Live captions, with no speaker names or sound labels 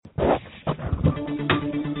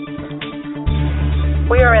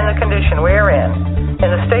we are in the condition we are in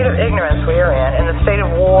the state of ignorance we are in the state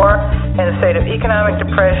of war, in the state of economic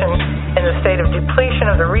depression, in the state of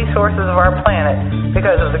depletion of the resources of our planet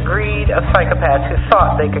because of the greed of psychopaths who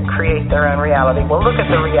thought they could create their own reality. Well, look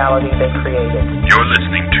at the reality they created. You're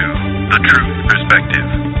listening to The Truth Perspective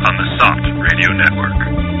on the Soft Radio Network,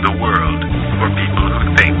 the world for people who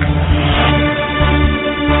think.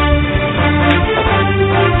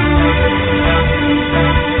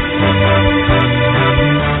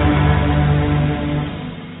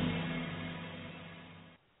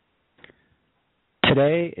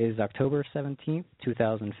 Today is October 17th,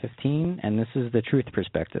 2015, and this is The Truth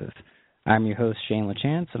Perspective. I'm your host, Shane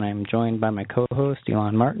LaChance, and I'm joined by my co-host,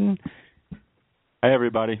 Elan Martin. Hi,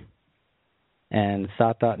 everybody. And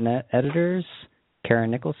SOT.net editors,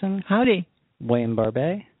 Karen Nicholson. Howdy. William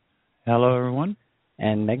Barbet. Hello, everyone.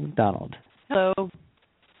 And Meg McDonald. Hello.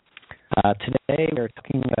 Today we're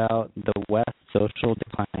talking about the West social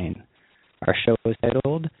decline. Our show is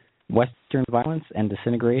titled Western Violence and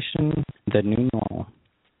Disintegration, the New Normal.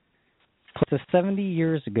 Close to 70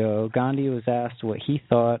 years ago, Gandhi was asked what he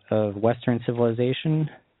thought of Western civilization.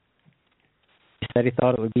 He said he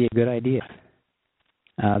thought it would be a good idea.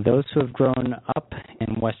 Those who have grown up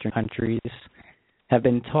in Western countries have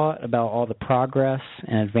been taught about all the progress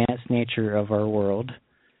and advanced nature of our world,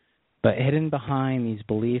 but hidden behind these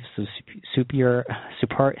beliefs of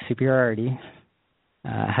superiority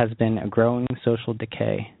has been a growing social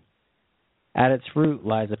decay. At its root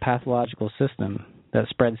lies a pathological system that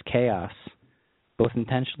spreads chaos, both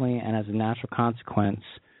intentionally and as a natural consequence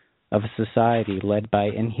of a society led by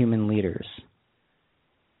inhuman leaders.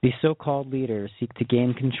 These so-called leaders seek to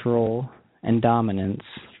gain control and dominance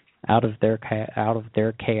out of their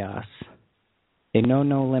chaos. They know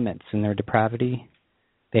no limits in their depravity.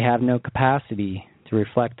 They have no capacity to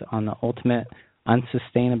reflect on the ultimate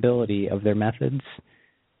unsustainability of their methods,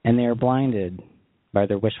 and they are blinded by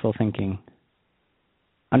their wishful thinking.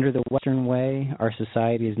 Under the Western way, our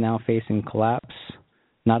society is now facing collapse,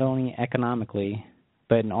 not only economically,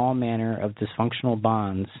 but in all manner of dysfunctional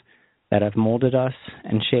bonds that have molded us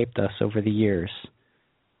and shaped us over the years,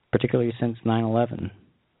 particularly since 9/11.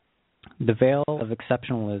 The veil of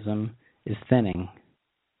exceptionalism is thinning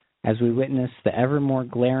as we witness the ever more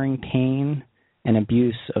glaring pain and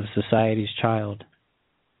abuse of society's child.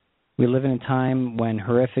 We live in a time when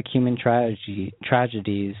horrific human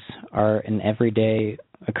tragedies are an everyday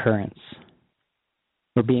occurrence.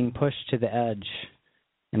 We're being pushed to the edge,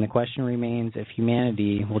 and the question remains if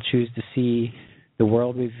humanity will choose to see the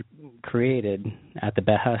world we've created at the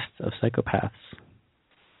behest of psychopaths.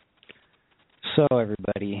 So,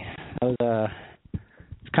 everybody, that was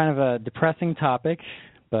it's kind of a depressing topic,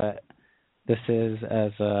 but this is,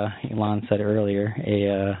 as Elan said earlier,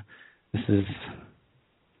 this is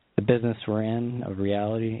the business we're in of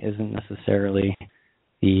reality isn't necessarily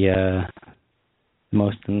the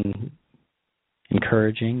most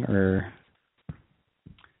encouraging or...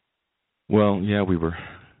 Well, yeah, we were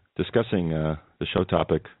discussing the show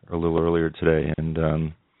topic a little earlier today,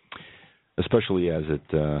 and especially as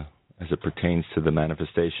it pertains to the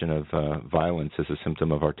manifestation of violence as a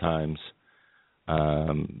symptom of our times.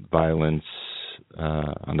 Violence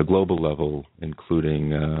on the global level,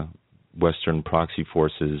 including Western proxy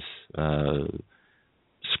forces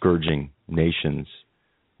scourging nations,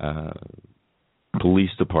 police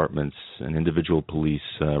departments and individual police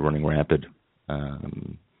running rampant,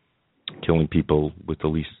 killing people with the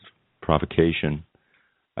least provocation,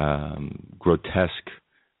 grotesque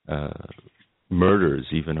murders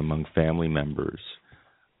even among family members,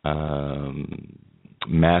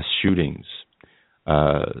 mass shootings.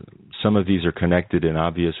 Some of these are connected in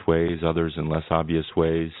obvious ways, others in less obvious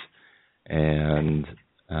ways, and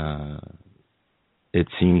it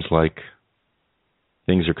seems like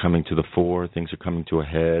things are coming to the fore, things are coming to a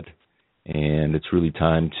head, and it's really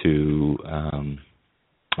time to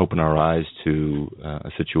open our eyes to a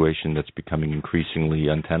situation that's becoming increasingly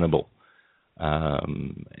untenable,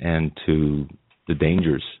 and to the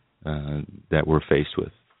dangers that we're faced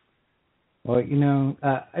with. Well,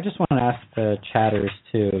 I just want to ask the chatters,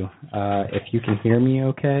 too, if you can hear me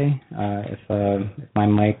okay, if my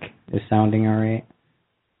mic is sounding all right.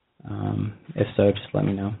 If so, just let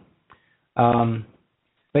me know.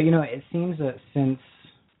 But, it seems that since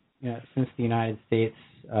the United States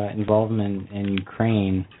involvement in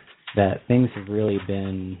Ukraine, that things have really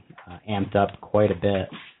been amped up quite a bit.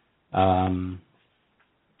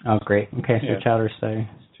 Oh, great. Okay, so chatters say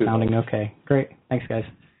sounding okay. Great. Thanks, guys.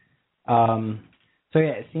 So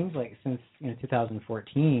it seems like since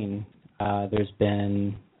 2014, there's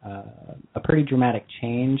been a pretty dramatic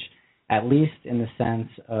change at least in the sense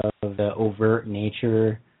of the overt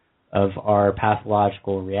nature of our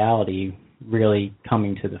pathological reality really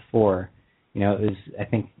coming to the fore. It was, I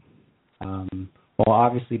think,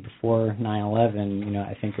 obviously before 9/11,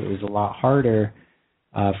 I think it was a lot harder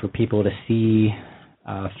for people to see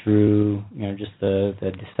through, just the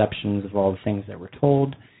deceptions of all the things that were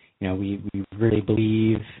told. We really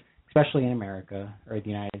believe, especially in America or the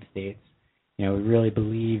United States, we really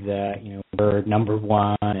believe that, we're number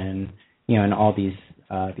one and, and all these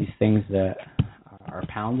things that are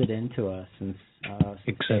pounded into us since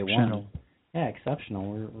day one. Yeah,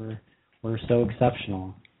 exceptional. We're so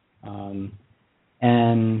exceptional.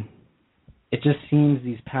 And it just seems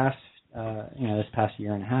these past, this past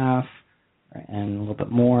year and a half and a little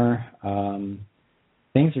bit more,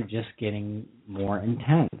 things are just getting more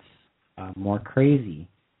intense, more crazy,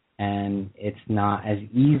 and it's not as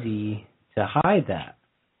easy to hide that.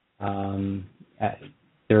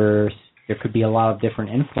 There could be a lot of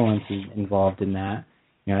different influences involved in that.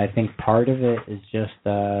 I think part of it is just,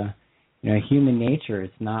 human nature.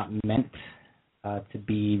 It's not meant to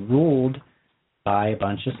be ruled by a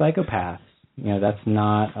bunch of psychopaths. That's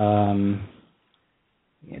not.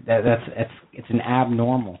 It's an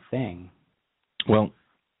abnormal thing. Well,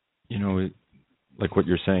 like what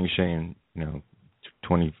you're saying, Shane.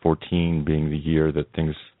 2014 being the year that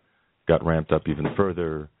things got ramped up even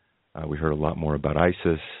further. We heard a lot more about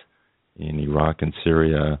ISIS in Iraq and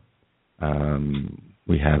Syria.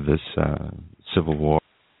 We have this civil war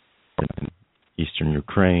in eastern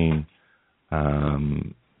Ukraine,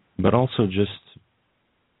 but also just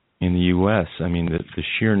in the U.S. I mean, the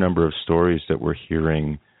sheer number of stories that we're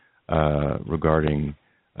hearing regarding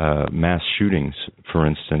mass shootings, for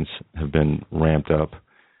instance, have been ramped up.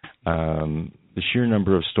 The sheer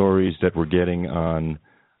number of stories that we're getting on,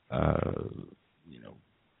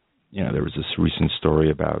 there was this recent story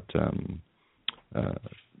about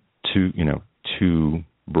two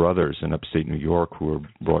brothers in upstate New York who were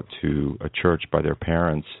brought to a church by their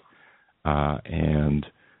parents and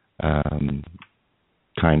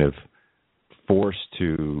kind of forced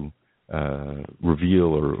to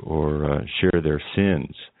reveal or share their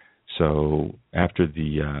sins. So after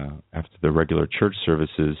the regular church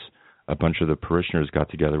services, a bunch of the parishioners got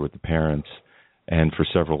together with the parents and for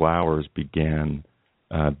several hours began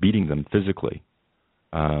beating them physically.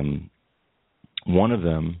 One of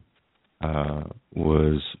them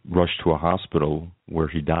was rushed to a hospital where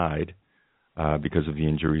he died because of the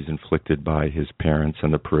injuries inflicted by his parents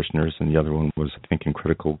and the parishioners, and the other one was, I think, in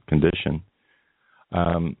critical condition.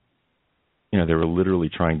 They were literally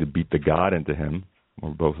trying to beat the God into him,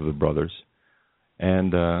 or both of the brothers.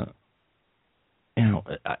 And I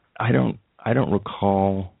don't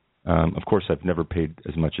recall. Of course, I've never paid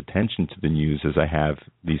as much attention to the news as I have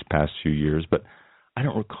these past few years, but I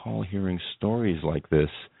don't recall hearing stories like this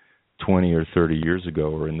 20 or 30 years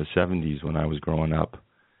ago or in the 70s when I was growing up.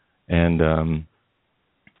 And,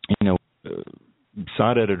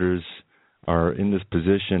 sod editors are in this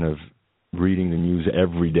position of reading the news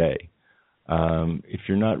every day. If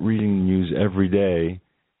you're not reading the news every day,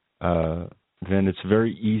 then it's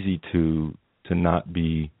very easy to not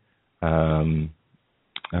be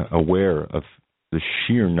aware of the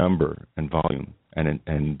sheer number and volume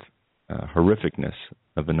and horrificness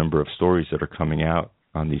of the number of stories that are coming out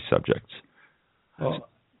on these subjects. Well,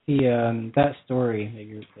 that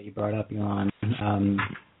story that you brought up, Elan,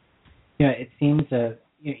 it seems that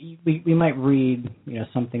we might read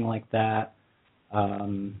something like that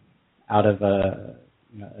out of a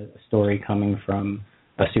story coming from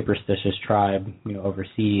a superstitious tribe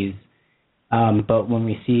overseas. But when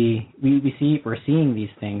we're seeing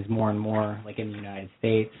these things more and more, like in the United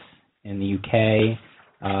States, in the UK.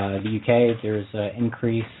 The UK, there's an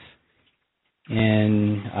increase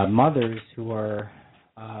in mothers who are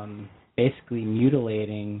basically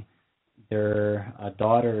mutilating their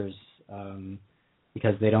daughters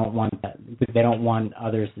because they don't want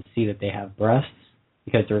others to see that they have breasts,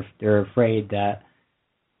 because they're afraid that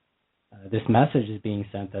this message is being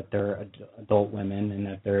sent that they're adult women and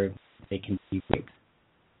that they can be raped.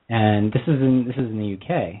 And this is in the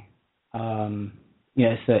UK.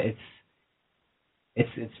 So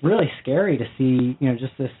it's really scary to see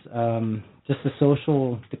just the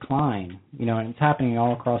social decline, and it's happening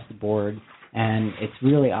all across the board, and it's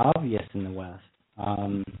really obvious in the West.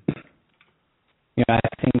 I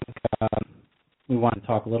think we want to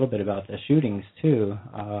talk a little bit about the shootings too.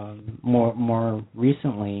 More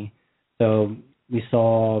recently, so we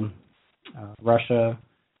saw Russia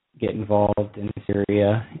get involved in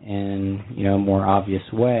Syria in a more obvious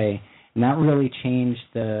way, and that really changed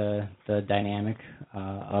the dynamic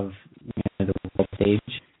of the world stage.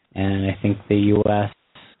 and I think the U.S.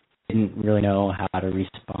 didn't really know how to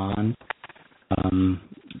respond.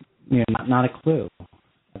 Not a clue.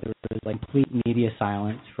 There was complete media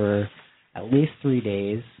silence for at least 3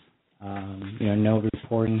 days. No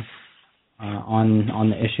reporting on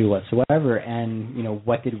the issue whatsoever. And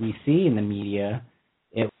what did we see in the media?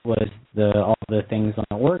 It was all the things on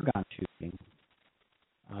the Oregon shooting.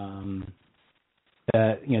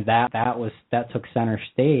 That took center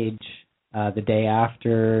stage the day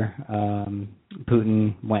after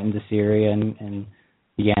Putin went into Syria and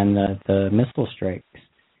began the missile strikes.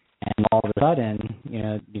 And all of a sudden,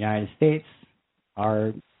 the United States,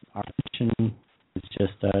 our attention is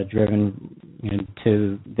just driven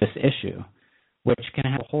to this issue, which can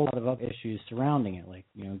have a whole lot of other issues surrounding it, like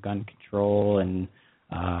gun control and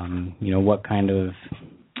what kind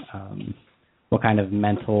of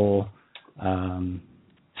mental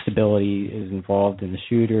stability is involved in the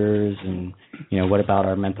shooters, and what about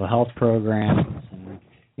our mental health programs, and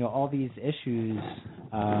all these issues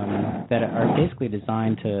that are basically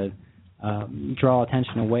designed to draw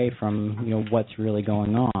attention away from what's really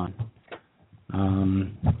going on.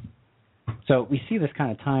 So we see this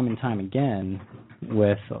kind of time and time again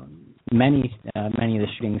with many of the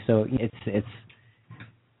shootings. So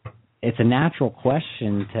it's a natural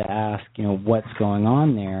question to ask, what's going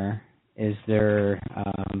on there? Is there,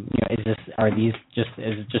 is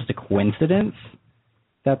it just a coincidence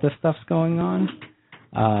that this stuff's going on?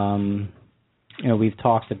 We've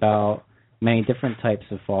talked about many different types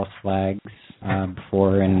of false flags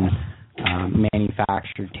before in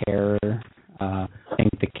manufactured terror. I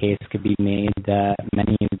think the case could be made that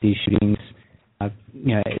many of these shootings,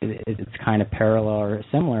 it's kind of parallel or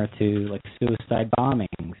similar to suicide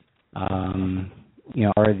bombings.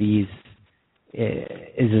 Are these?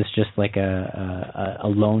 Is this just a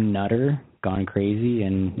lone nutter gone crazy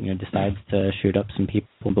and decides to shoot up some people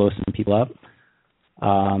and blow some people up?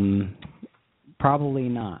 Probably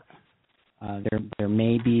not. There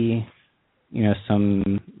may be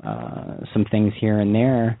some things here and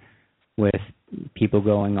there with people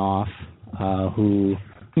going off who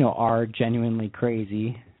are genuinely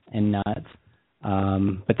crazy and nuts.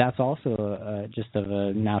 But that's also just of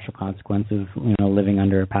a natural consequence of living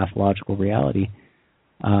under a pathological reality.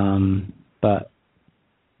 But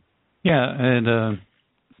yeah, and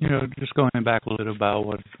just going back a little about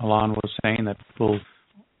what Elan was saying, that people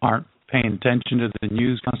aren't paying attention to the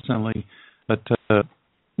news constantly. But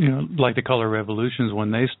like the color revolutions,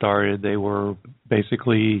 when they started, they were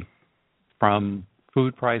basically from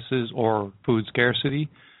food prices or food scarcity,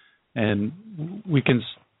 and we can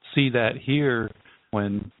see that here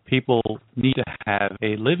when people need to have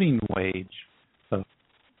a living wage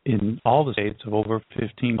in all the states of over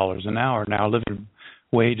 $15 an hour. Now, living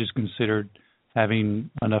wage is considered having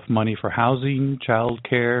enough money for housing, child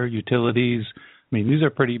care, utilities. I mean, these are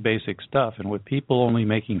pretty basic stuff. And with people only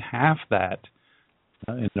making half that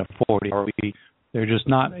in a 40-hour week, they're just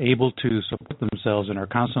not able to support themselves and are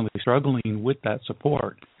constantly struggling with that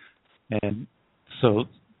support. And so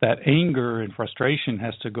that anger and frustration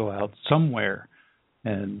has to go out somewhere.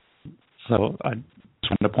 And so I just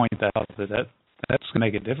wanted to point that out, that's going to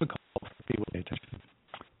make it difficult for people to pay attention.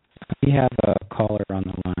 We have a caller on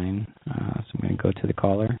the line, so I'm going to go to the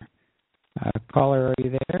caller. Caller, are you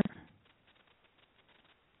there?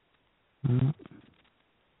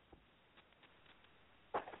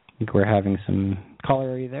 I think we're having some...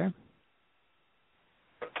 Caller, are you there?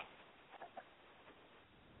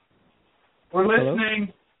 We're Hello?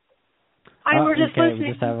 listening. Hi, we're just listening. We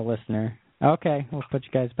just have a listener. Okay, we'll put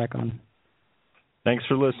you guys back on. Thanks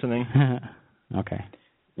for listening. Okay.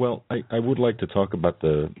 Well, I would like to talk about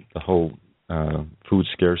the whole food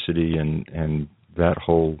scarcity and that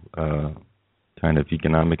whole kind of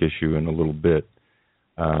economic issue in a little bit,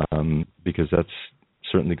 because that's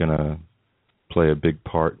certainly going to play a big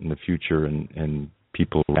part in the future in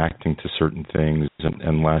people reacting to certain things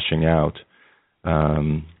and lashing out.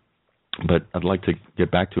 But I'd like to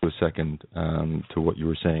get back to a second to what you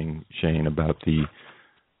were saying, Shane, about the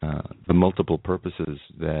multiple purposes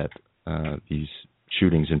that these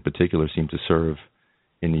shootings in particular seem to serve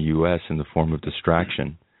in the U.S. in the form of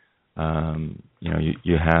distraction.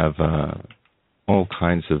 You have all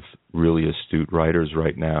kinds of really astute writers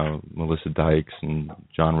right now, Melissa Dykes and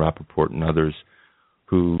John Rappaport and others,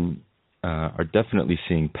 who are definitely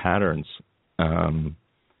seeing patterns.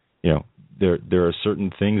 There are certain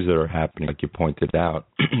things that are happening, like you pointed out.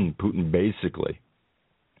 Putin basically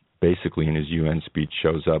in his UN speech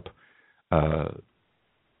shows up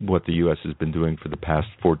what the U.S. has been doing for the past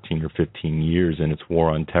 14 or 15 years in its war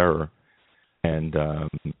on terror. And,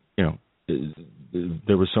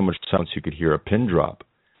 there was so much silence you could hear a pin drop.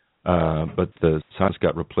 but the science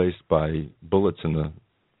got replaced by bullets in the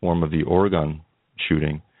form of the Oregon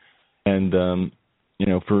shooting. And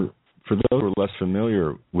for those who are less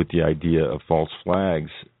familiar with the idea of false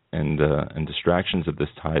flags and distractions of this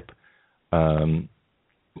type,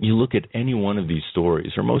 you look at any one of these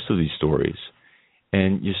stories, or most of these stories,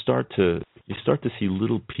 and you start to see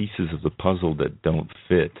little pieces of the puzzle that don't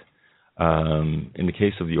fit. In the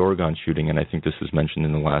case of the Oregon shooting, and I think this was mentioned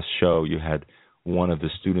in the last show, you had one of the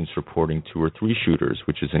students reporting 2 or 3 shooters,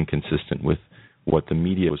 which is inconsistent with what the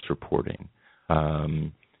media was reporting.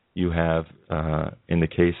 You have, in the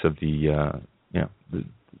case of the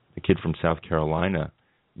kid from South Carolina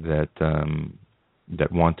that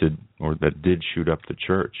wanted, or that did shoot up the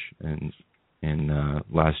church in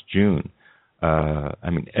last June. I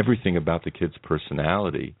mean, everything about the kid's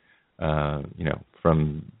personality,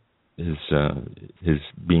 from his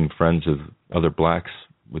being friends of other blacks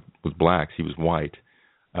with blacks, he was white,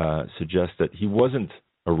 suggests that he wasn't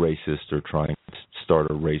a racist or trying to start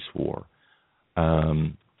a race war.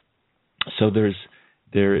 So there is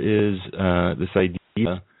this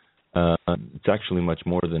idea. It's actually much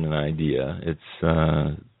more than an idea.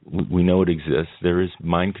 It's we know it exists. There is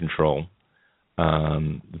mind control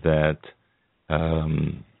that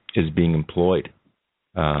is being employed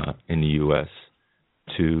in the U.S.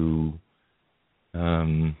 to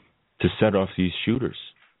set off these shooters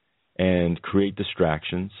and create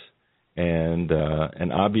distractions and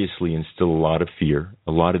obviously instill a lot of fear.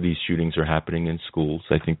 A lot of these shootings are happening in schools.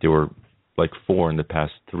 I think there were like 4 in the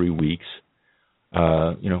past 3 weeks.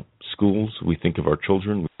 Schools, we think of our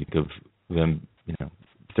children, we think of them,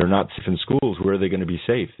 if they're not safe in schools, where are they going to be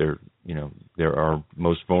safe? They're our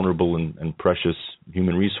most vulnerable and precious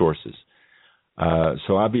human resources.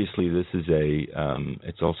 So obviously this is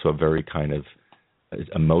it's also a very kind of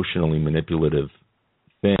emotionally manipulative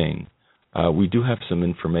thing. We do have some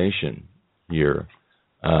information here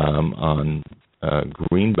on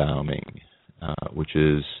greenbauming, which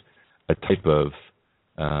is a type of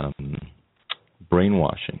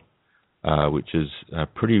brainwashing, which is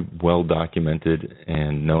pretty well documented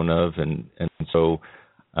and known of. And so,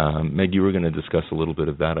 Meg, you were going to discuss a little bit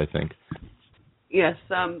of that, I think. Yes,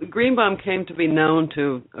 Greenbaum came to be known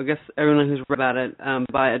to, I guess, everyone who's read about it,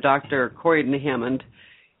 by a Dr. Corey Hammond.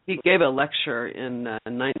 He gave a lecture in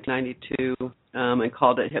 1992 and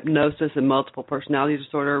called it Hypnosis and Multiple Personality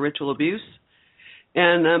Disorder, Ritual Abuse.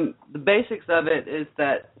 And the basics of it is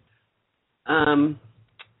that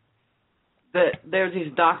there's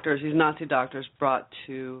these doctors, these Nazi doctors, brought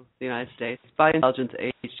to the United States by intelligence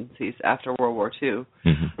agencies after World War II.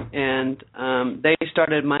 Mm-hmm. And they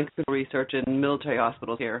started mind control research in military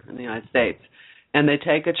hospitals here in the United States. And they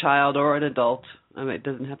take a child or an adult, it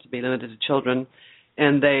doesn't have to be limited to children,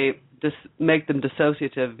 and they make them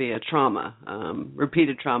dissociative via trauma,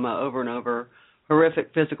 repeated trauma over and over,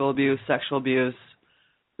 horrific physical abuse, sexual abuse,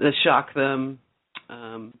 they shock them,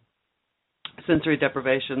 sensory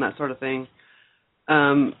deprivation, that sort of thing.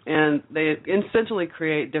 And they instantly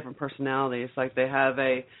create different personalities. Like they have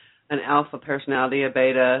an alpha personality, a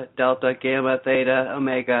beta, delta, gamma, theta,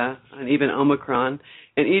 omega, and even omicron.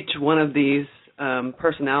 And each one of these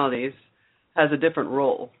personalities has a different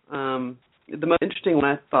role. The most interesting one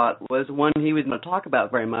I thought was one he wouldn't talk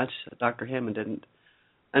about very much, Dr. Hammond didn't,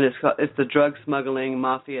 and it's the drug smuggling,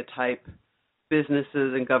 mafia-type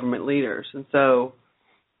businesses and government leaders. And so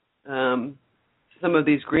some of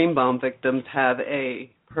these Greenbaum victims have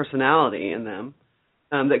a personality in them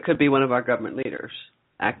that could be one of our government leaders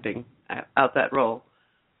acting out that role.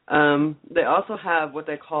 They also have what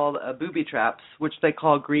they call booby traps, which they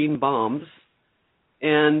call green bombs.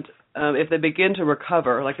 And if they begin to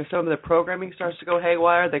recover, like if some of the programming starts to go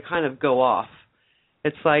haywire, they kind of go off.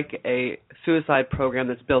 It's like a suicide program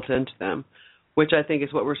that's built into them, which I think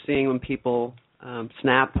is what we're seeing when people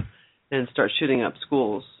snap and start shooting up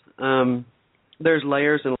schools. There's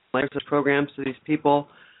layers and layers of programs to these people.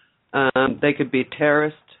 They could be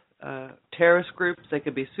terrorist groups. They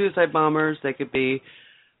could be suicide bombers. They could be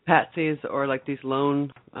patsies or like these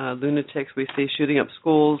lone lunatics we see shooting up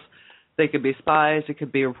schools. They could be spies. It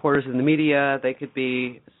could be reporters in the media. They could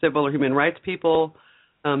be civil or human rights people.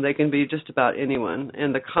 They can be just about anyone.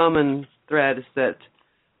 And the common thread is that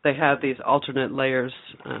they have these alternate layers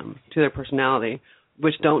to their personality,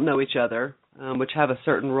 which don't know each other, which have a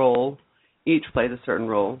certain role. Each plays a certain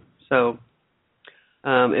role. So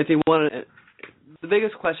if you want to, the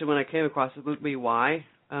biggest question when I came across it would be why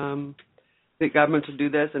the governments would do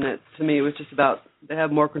this. And to me, it was just about they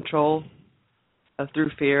have more control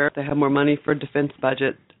through fear. They have more money for defense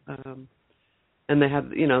budget. And they have,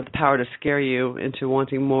 the power to scare you into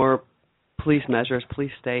wanting more police measures,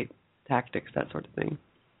 police state tactics, that sort of thing.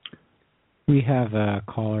 We have a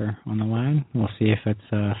caller on the line. We'll see if it's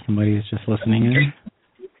somebody who's just listening in.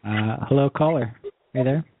 Hello, caller. Are you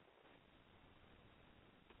there?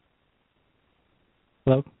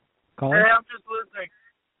 Hello, caller? Hey, I'm just listening.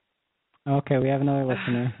 Okay, we have another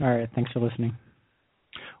listener. All right, thanks for listening.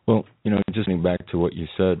 Well, just getting back to what you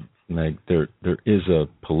said, Meg, there is a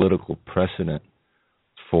political precedent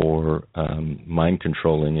for mind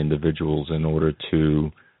controlling individuals in order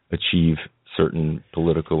to achieve certain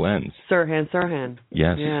political ends. Sirhan.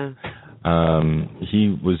 Yes. Yeah.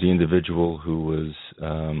 He was the individual who was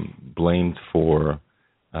blamed for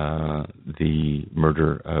the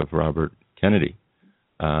murder of Robert Kennedy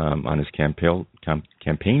on his campaign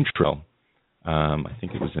trail. I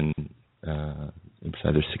think it was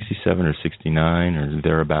either 67 or 69 or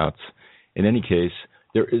thereabouts. In any case,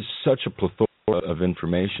 there is such a plethora of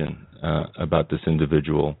information about this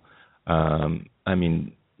individual.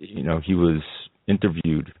 He was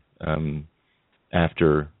interviewed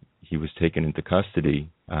after he was taken into custody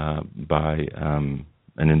by an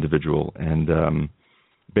individual, and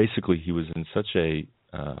basically he was in such a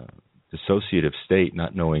dissociative state,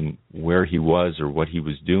 not knowing where he was or what he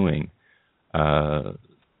was doing. The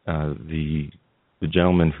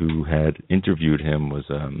gentleman who had interviewed him was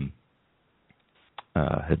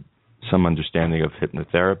had some understanding of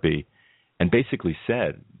hypnotherapy, and basically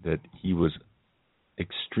said that he was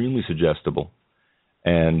extremely suggestible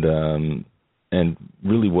and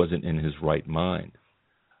really wasn't in his right mind.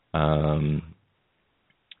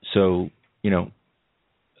 So,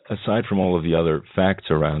 aside from all of the other facts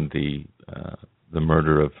around the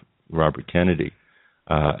murder of Robert Kennedy,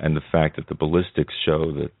 and the fact that the ballistics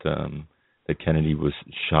show that Kennedy was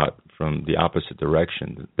shot from the opposite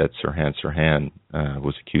direction that Sirhan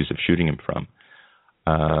was accused of shooting him from,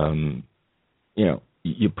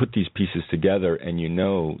 you put these pieces together and you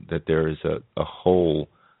know that there is a whole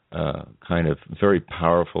kind of very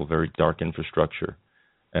powerful, very dark infrastructure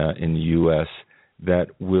in the U.S. that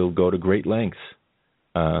will go to great lengths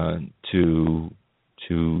to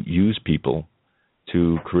use people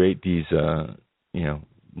to create these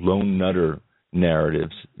lone nutter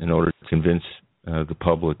narratives in order to convince the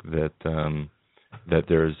public that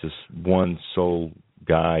there's this one sole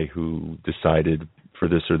guy who decided for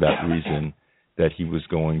this or that reason that he was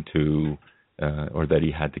going to or that he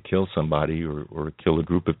had to kill somebody or kill a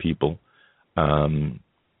group of people.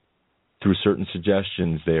 Through certain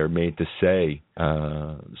suggestions, they are made to say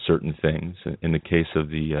certain things. In the case of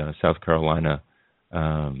the South Carolina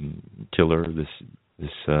killer, this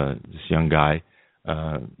young guy,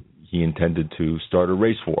 he intended to start a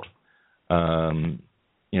race war.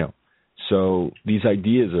 So these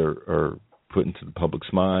ideas are put into the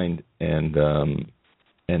public's mind, and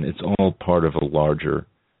it's all part of a larger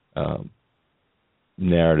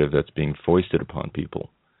narrative that's being foisted upon people.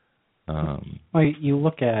 Well, you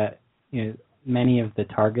look at many of the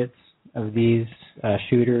targets of these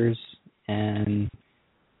shooters, and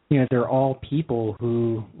they're all people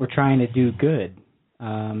who were trying to do good.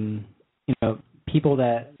 People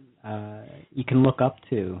that you can look up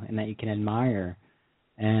to and that you can admire,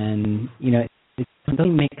 and it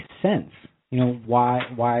doesn't make sense.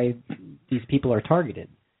 Why these people are targeted.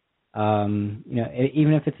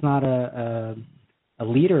 Even if it's not a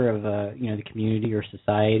leader of the community or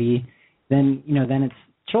society, then it's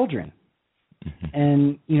children.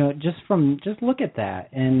 And just look at that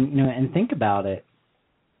and think about it.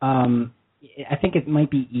 I think it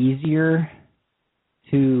might be easier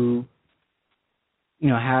to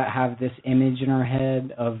have this image in our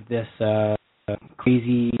head of this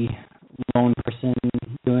crazy lone person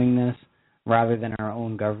doing this rather than our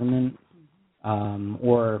own government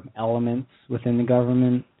or elements within the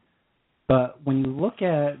government. But when you look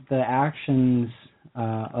at the actions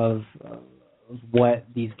of what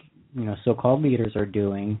these so-called leaders are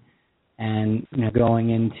doing, and going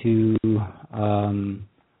into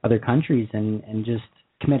other countries and just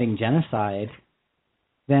committing genocide,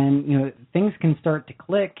 then things can start to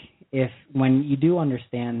click when you do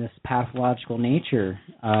understand this pathological nature,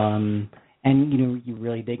 and you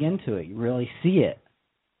really dig into it, you really see it.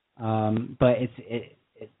 But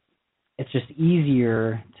it's just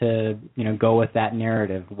easier to go with that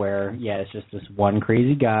narrative where it's just this one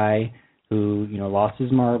crazy guy who lost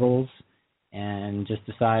his marbles and just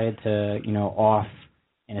decided to off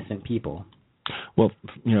innocent people. Well,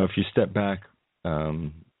 if you step back a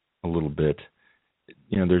little bit,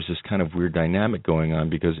 there's this kind of weird dynamic going on,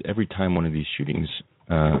 because every time one of these shootings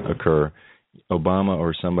occur, Obama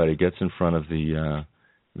or somebody gets in front of the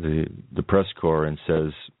press corps and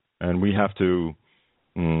says, and we have to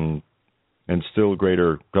instill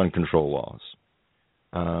greater gun control laws.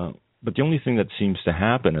 But the only thing that seems to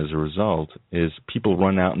happen as a result is people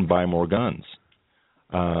run out and buy more guns.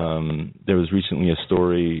 There was recently a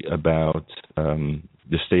story about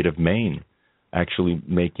the state of Maine actually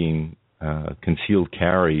making concealed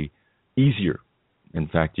carry easier. In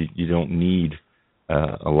fact, you don't need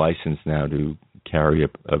a license now to carry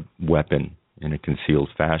a weapon in a concealed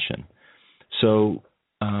fashion. So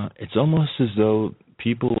it's almost as though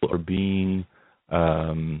people are being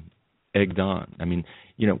egged on. I mean,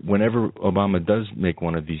 whenever Obama does make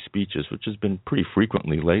one of these speeches, which has been pretty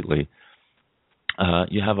frequently lately,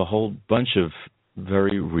 you have a whole bunch of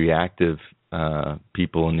very reactive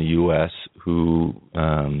people in the U.S. who,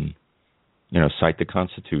 cite the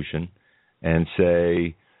Constitution and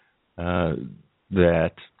say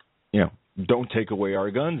that, don't take away our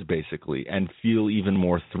guns, basically, and feel even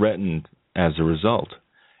more threatened as a result.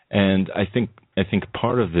 And I think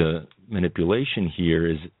part of the manipulation here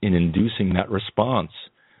is in inducing that response,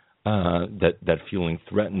 that feeling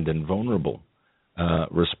threatened and vulnerable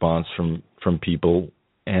response from people.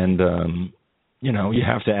 And, you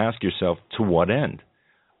have to ask yourself, to what end?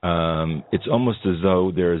 It's almost as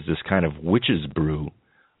though there's this kind of witch's brew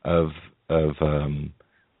of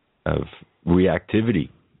reactivity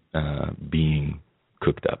being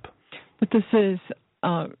cooked up. But this is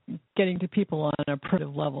getting to people on a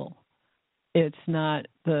primitive level. It's not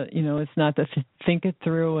it's not the think it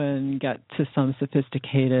through and get to some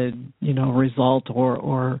sophisticated, result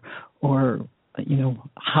or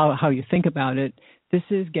how you think about it. This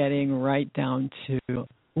is getting right down to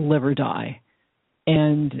live or die.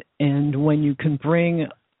 And when you can bring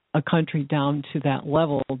a country down to that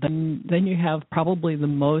level, then you have probably the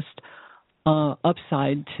most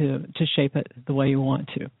upside to shape it the way you want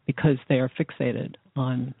to, because they are fixated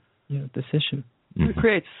on this issue. It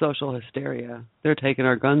creates social hysteria. They're taking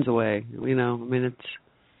our guns away.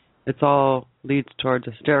 It's all leads towards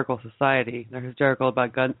a hysterical society. They're hysterical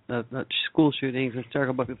about school shootings,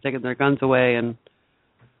 hysterical about people taking their guns away, and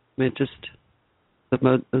just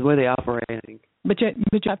the way they operate, I think. But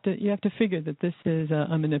you have to figure that this is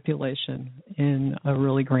a manipulation in a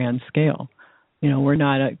really grand scale. We're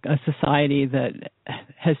not a society that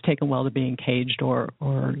has taken well to being caged or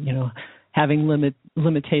having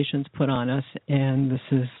limitations put on us, and this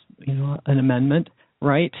is an amendment,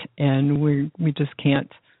 right? And we just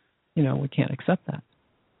can't we can't accept that.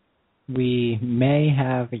 We may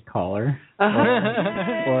have a caller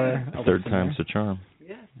or a third time's the charm.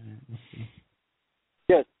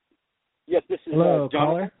 Yes, this is hello, Jonathan.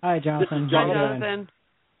 Caller. Hi, Jonathan. This is Jonathan.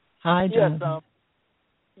 Hi, Jonathan.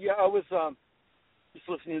 Yes, I was just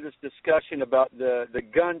listening to this discussion about the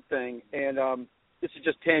gun thing, and this is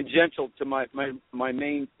just tangential to my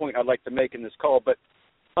main point I'd like to make in this call. But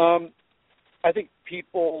I think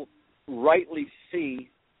people rightly see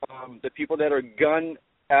the people that are gun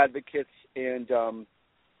advocates, and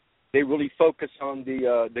they really focus on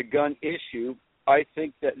the gun issue. I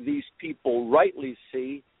think that these people rightly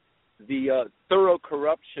see the thorough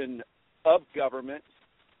corruption of government,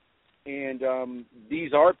 and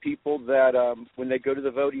these are people that when they go to the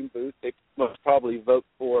voting booth, they most probably vote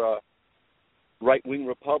for right-wing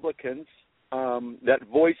Republicans that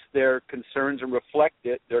voice their concerns and reflect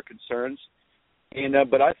their concerns. And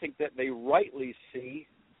but I think that they rightly see,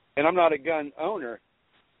 and I'm not a gun owner,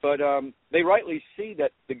 but they rightly see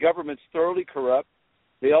that the government's thoroughly corrupt.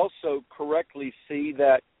 They also correctly see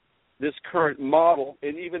that this current model,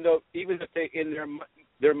 and even if they in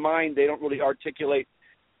their mind they don't really articulate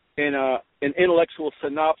an intellectual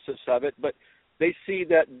synopsis of it, but they see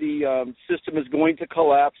that the system is going to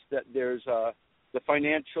collapse, that there's the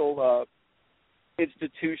financial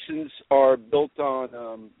institutions are built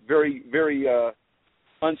on very, very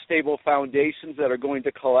unstable foundations that are going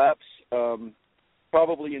to collapse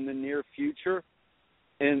probably in the near future,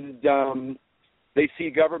 and they see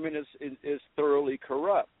government is thoroughly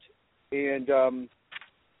corrupt. And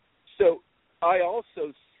so I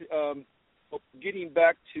also, getting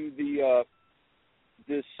back to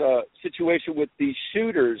this situation with these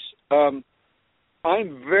shooters, I'm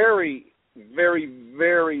very, very,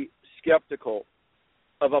 very skeptical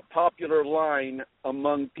of a popular line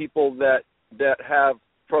among people that have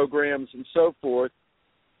programs and so forth.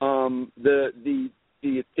 The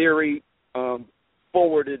theory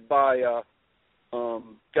forwarded by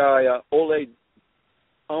Oleg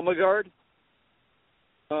Omagard.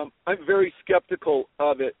 I'm very skeptical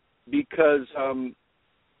of it because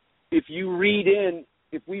if we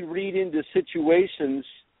read into situations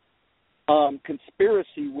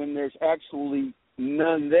conspiracy when there's actually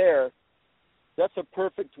none there, that's a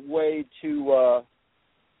perfect way to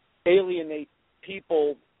alienate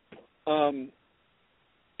people in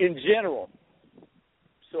general.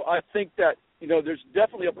 So I think that, there's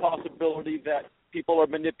definitely a possibility that people are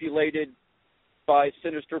manipulated by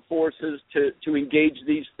sinister forces to engage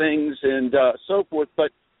these things and so forth.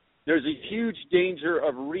 But there's a huge danger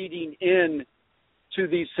of reading in to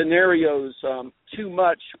these scenarios too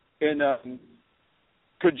much and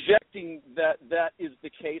projecting that is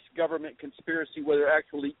the case, government conspiracy, where there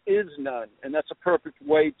actually is none. And that's a perfect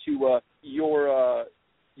way to your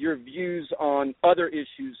views on other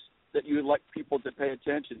issues that you would like people to pay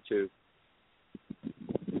attention to.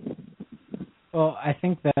 Well, I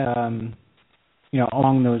think that,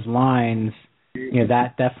 along those lines,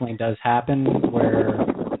 that definitely does happen where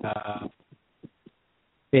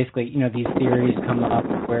basically, these theories come up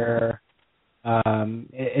where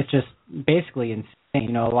it's just basically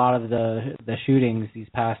insane. A lot of the shootings these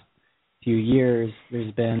past few years,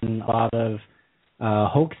 there's been a lot of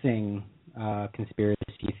hoaxing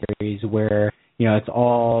conspiracy theories where, it's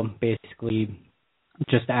all basically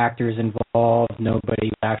just actors involved, nobody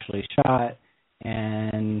was actually shot,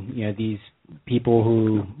 and, these people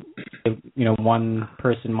who, one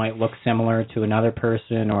person might look similar to another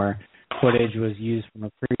person, or footage was used from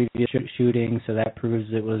a previous shooting, so that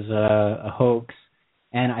proves it was a hoax.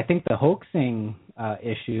 And I think the hoaxing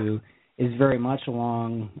issue is very much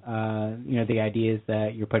along, the ideas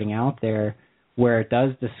that you're putting out there, where it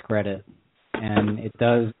does discredit, and it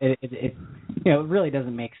really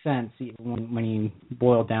doesn't make sense when you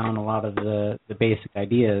boil down a lot of the basic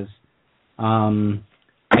ideas.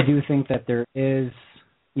 I do think that there is,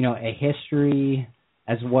 a history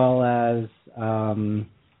as well as, a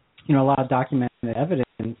lot of documented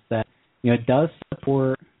evidence that, does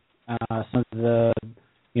support some of the,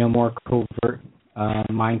 more covert,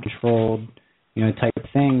 mind-controlled, type of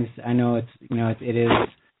things. I know it is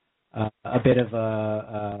a bit of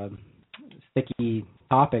a sticky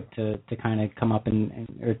topic to kind of come up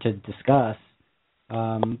or to discuss.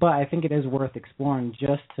 But I think it is worth exploring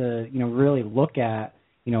just to, really look at,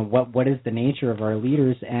 what is the nature of our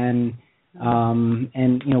leaders and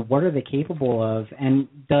what are they capable of, and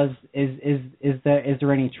is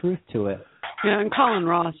there any truth to it? Yeah, and Colin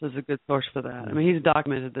Ross is a good source for that. I mean, he's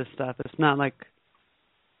documented this stuff. It's not like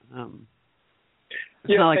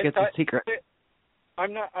it's a secret.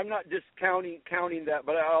 I'm not discounting that,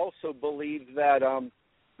 but I also believe that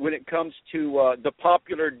when it comes to the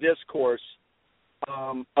popular discourse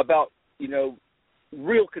about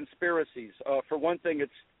real conspiracies, for one thing,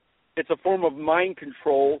 it's a form of mind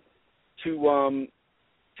control to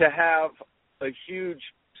have a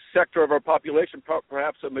huge sector of our population,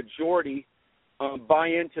 perhaps a majority, buy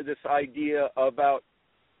into this idea about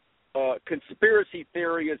conspiracy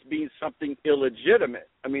theory as being something illegitimate.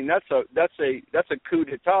 I mean, that's a coup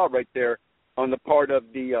d'état right there on the part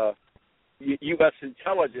of the U.S.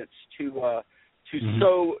 intelligence to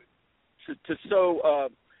sow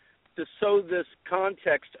this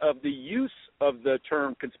context of the use of the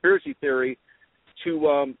term conspiracy theory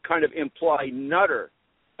to kind of imply nutter.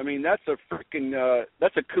 I mean, that's a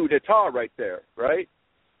coup d'état right there, right?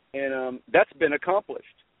 And that's been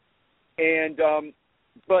accomplished. And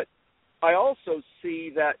but I also see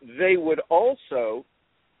that they would also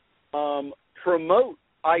promote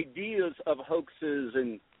ideas of hoaxes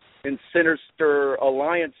and sinister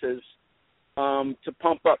alliances to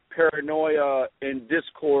pump up paranoia and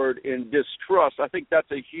discord and distrust. I think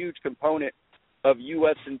that's a huge component of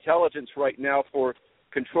U.S. intelligence right now for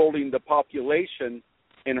controlling the population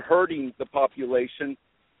and hurting the population,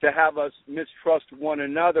 to have us mistrust one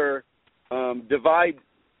another, divide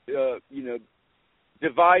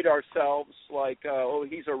ourselves like,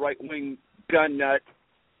 he's a right-wing gun nut,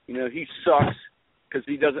 he sucks because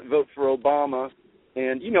he doesn't vote for Obama,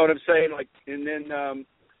 and you know what I'm saying, like, and then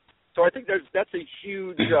so I think that's a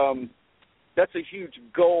huge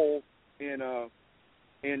goal, and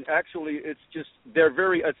actually it's just they're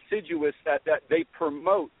very assiduous at that. They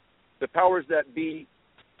promote, the powers that be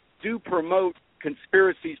do promote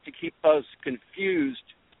conspiracies to keep us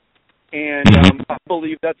confused, and I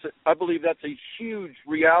believe that's a huge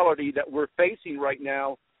reality that we're facing right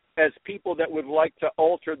now as people that would like to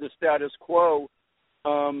alter the status quo,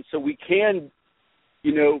 so we can,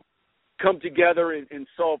 come together and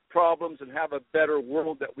solve problems and have a better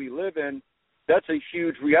world that we live in. That's a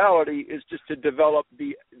huge reality, is just to develop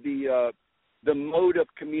the mode of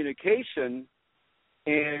communication,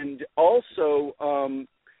 and also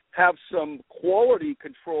have some quality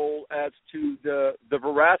control as to the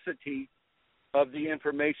veracity of the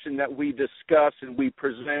information that we discuss and we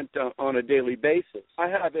present on a daily basis.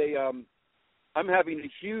 I've had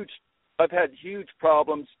huge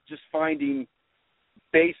problems just finding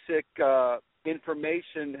basic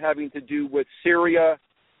information having to do with Syria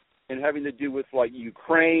and having to do with like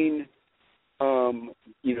Ukraine, the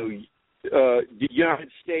United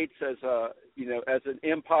States as as an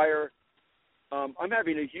empire. I'm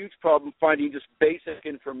having a huge problem finding just basic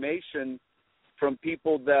information from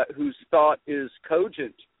people whose thought is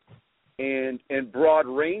cogent and broad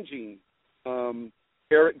ranging.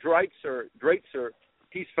 Eric Dreitzer,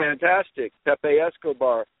 he's fantastic. Pepe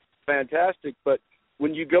Escobar, fantastic. But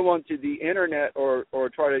when you go onto the internet or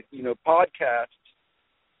try to podcast,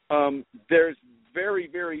 there's very,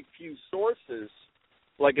 very few sources.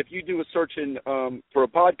 Like if you do a search for a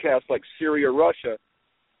podcast like Syria, Russia,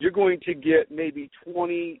 you're going to get maybe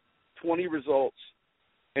 20 results,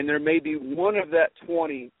 and there may be one of that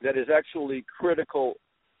 20 that is actually critical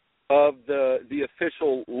of the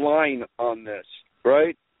official line on this,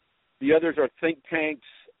 right? The others are think tanks,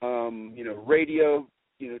 radio,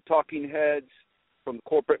 talking heads from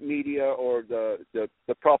corporate media or the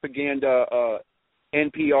propaganda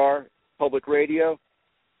NPR, public radio.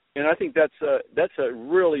 And I think that's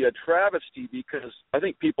really a travesty, because I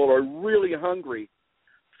think people are really hungry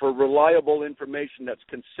for reliable information that's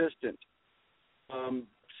consistent.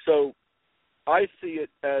 So I see it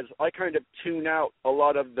as I kind of tune out a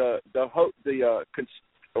lot of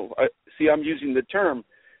I'm using the term.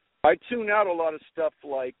 I tune out a lot of stuff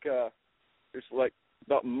like there's like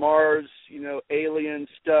about Mars, alien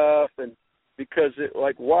stuff, and because it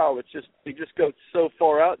just goes so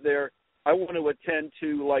far out there. I want to attend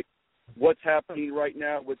to like what's happening right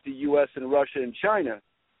now with the U.S. and Russia and China,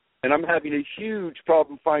 and I'm having a huge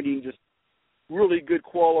problem finding just really good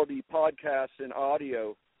quality podcasts and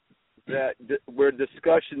audio where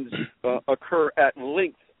discussions occur at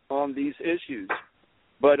length on these issues.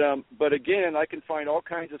 But again, I can find all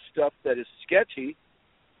kinds of stuff that is sketchy,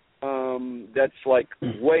 that's like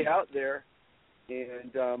way out there,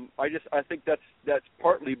 and I think that's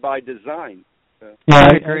partly by design. Yeah,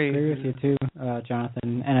 I agree with you too,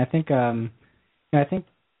 Jonathan. And I think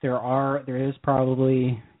there is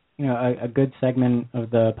probably a good segment of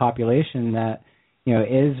the population that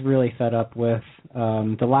is really fed up with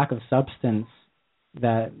the lack of substance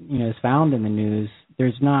that is found in the news.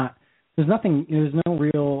 There's no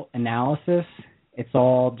real analysis. It's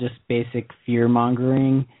all just basic fear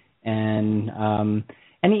mongering and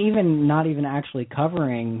even not even actually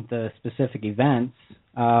covering the specific events.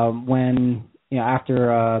 When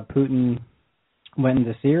after Putin went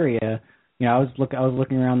into Syria, I was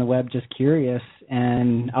looking around the web just curious,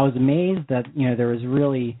 and I was amazed that there was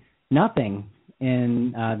really nothing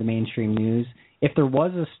in the mainstream news. If there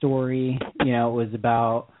was a story, it was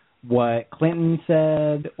about what Clinton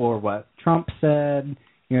said or what Trump said.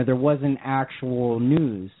 There wasn't actual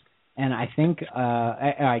news, and I think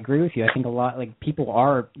I agree with you. I think a lot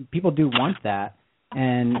people do want that,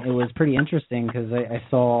 and it was pretty interesting because I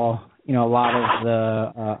saw a lot of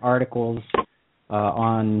the articles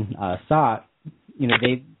on SOT.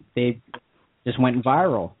 They just went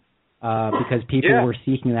viral because people were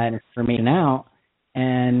seeking that information out.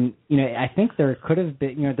 And, I think there could have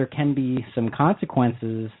been, there can be some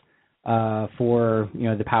consequences for,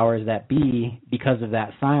 the powers that be because of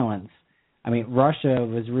that silence. I mean, Russia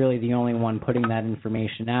was really the only one putting that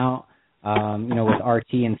information out. With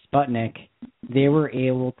RT and Sputnik, they were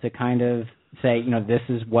able to kind of say, this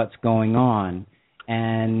is what's going on.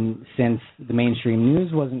 And since the mainstream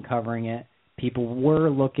news wasn't covering it, people were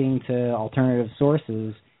looking to alternative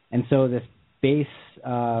sources. And so this base,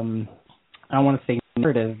 I don't want to say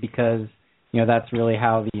narrative because, that's really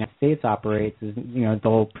how the United States operates is,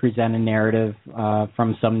 they'll present a narrative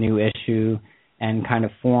from some new issue and kind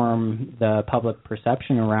of form the public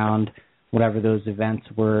perception around whatever those events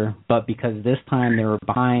were. But because this time they were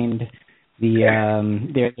behind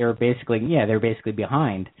they're basically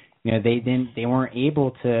behind. They weren't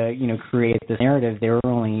able to, create this narrative. They were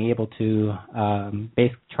only able to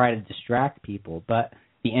basically try to distract people, but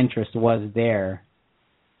the interest was there.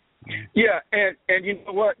 Yeah, and you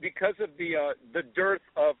know what? Because of the dearth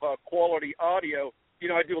of quality audio,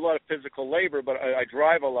 I do a lot of physical labor, but I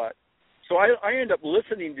drive a lot. So I end up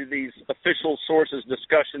listening to these official sources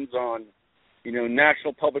discussions on,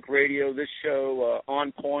 National Public Radio, this show,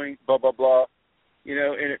 On Point, blah, blah, blah.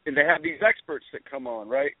 And they have these experts that come on,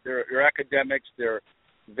 right? They're academics, they're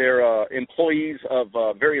employees of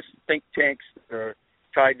various think tanks that are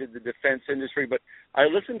tied to the defense industry. But I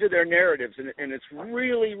listen to their narratives, and it's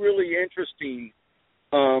really, really interesting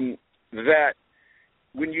that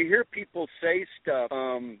when you hear people say stuff,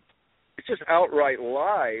 it's just outright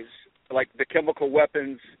lies, like the chemical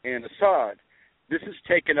weapons and Assad. This is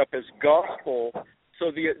taken up as gospel,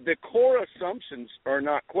 so the core assumptions are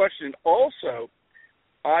not questioned. Also,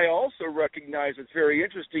 I also recognize what's very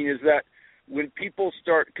interesting is that when people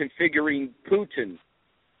start configuring Putin,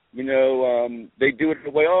 they do it in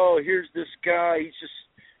a way, here's this guy, he just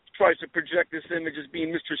tries to project this image as being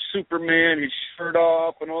Mr. Superman, his shirt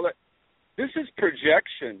off and all that. This is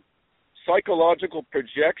projection, psychological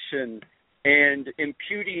projection, and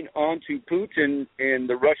imputing onto Putin and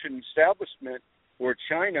the Russian establishment or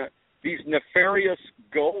China these nefarious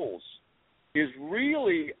goals is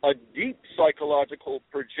really a deep psychological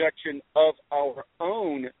projection of our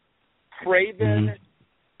own craven,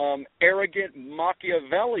 arrogant,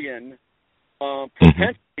 Machiavellian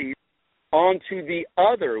propensity onto the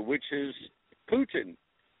other, which is Putin.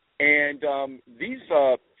 And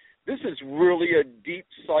this is really a deep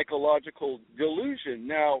psychological delusion.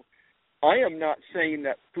 Now, I am not saying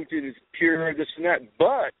that Putin is pure, this and that,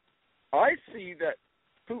 but I see that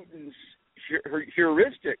Putin's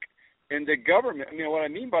heuristic in the government, what I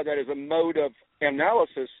mean by that is a mode of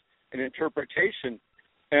analysis and interpretation,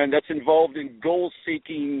 and that's involved in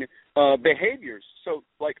goal-seeking behaviors. So,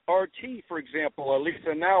 like RT, for example,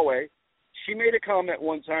 Elisa Naue, she made a comment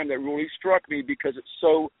one time that really struck me because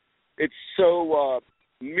it so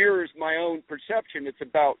mirrors my own perception. It's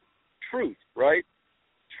about truth, right?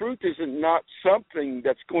 Truth isn't not something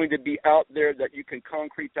that's going to be out there that you can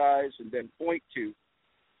concretize and then point to.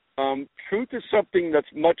 Truth is something that's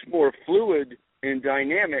much more fluid and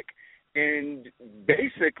dynamic, and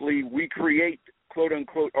basically we create, quote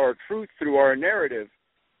unquote, our truth through our narrative,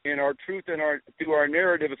 and our truth through our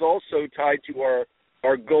narrative is also tied to our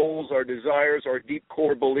goals, our desires, our deep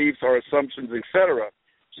core beliefs, our assumptions, etc.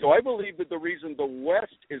 So I believe that the reason the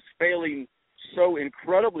West is failing so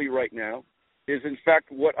incredibly right now is, in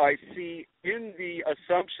fact, what I see in the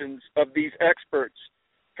assumptions of these experts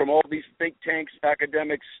from all these think tanks,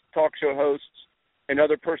 academics, talk show hosts, and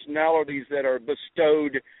other personalities that are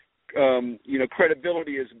bestowed,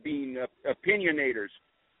 credibility as being opinionators.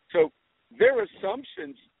 So their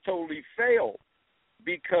assumptions totally fail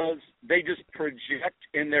because they just project,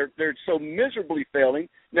 and they're so miserably failing.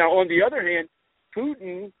 Now, on the other hand,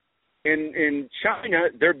 Putin in China,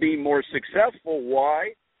 they're being more successful.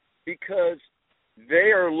 Why? Because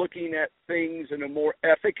they are looking at things in a more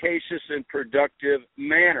efficacious and productive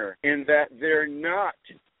manner, in that they're not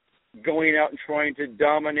going out and trying to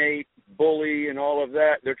dominate, bully, and all of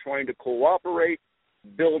that. They're trying to cooperate,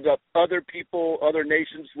 build up other people, other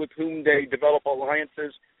nations with whom they develop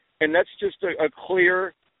alliances, and that's just a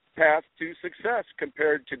clear path to success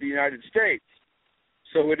compared to the United States.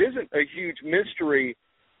 So it isn't a huge mystery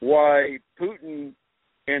why Putin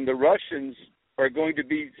and the Russians are going to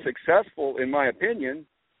be successful, in my opinion,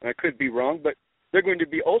 and I could be wrong, but they're going to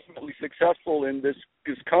be ultimately successful in this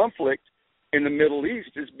conflict in the Middle East,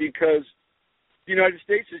 is because the United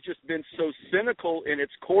States has just been so cynical in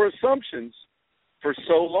its core assumptions for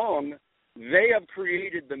so long. They have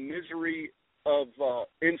created the misery of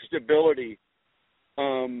instability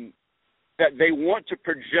that they want to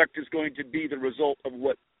project is going to be the result of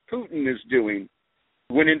what Putin is doing,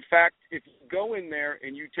 when in fact, if you go in there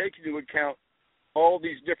and you take into account all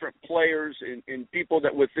these different players and people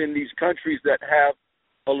that within these countries that have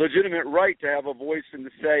a legitimate right to have a voice in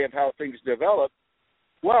the say of how things develop,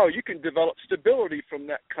 wow, you can develop stability from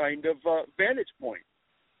that kind of vantage point.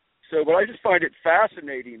 So, but I just find it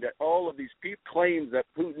fascinating that all of these people claim that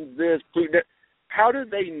Putin's this, Putin that. How do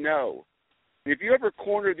they know? If you ever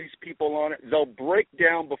corner these people on it, they'll break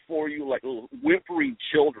down before you like little whimpering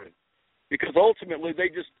children, because ultimately they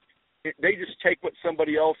just take what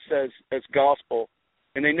somebody else says as gospel,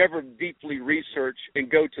 and they never deeply research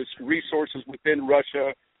and go to resources within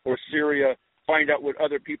Russia or Syria, find out what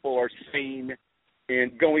other people are saying,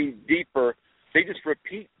 and going deeper. They just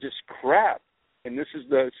repeat this crap, and this is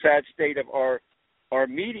the sad state of our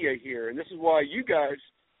media here, and this is why you guys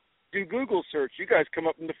do Google search. You guys come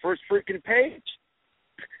up in the first freaking page,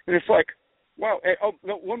 and it's like, wow.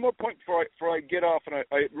 One more point before I get off, and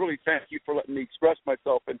I really thank you for letting me express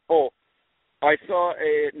myself in full. I saw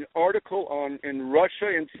an article in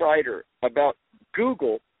Russia Insider about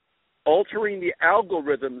Google altering the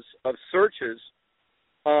algorithms of searches,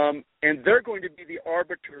 and they're going to be the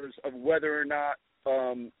arbiters of whether or not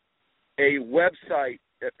a website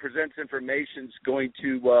that presents information is going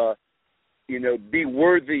to, be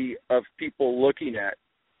worthy of people looking at.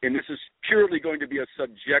 And this is purely going to be a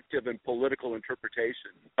subjective and political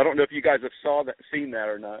interpretation. I don't know if you guys have seen that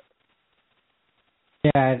or not.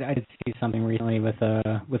 Yeah, I did see something recently with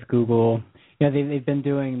Google. Yeah, they've been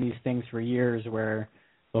doing these things for years where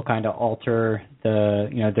they'll kind of alter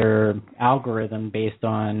their algorithm based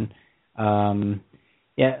on how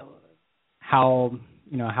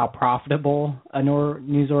profitable a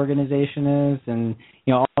news organization is, and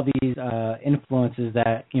all these influences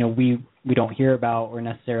that we we don't hear about or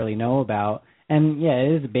necessarily know about. And yeah,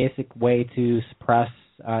 it is a basic way to suppress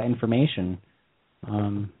information.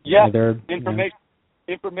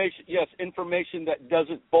 Information that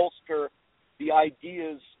doesn't bolster the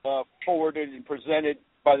ideas forwarded and presented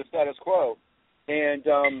by the status quo. And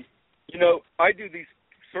I do these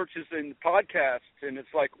searches in podcasts, and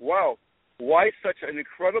it's like, wow, why such an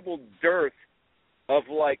incredible dearth of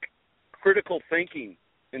critical thinking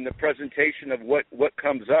in the presentation of what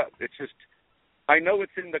comes up? It's just, I know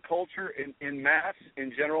it's in the culture in mass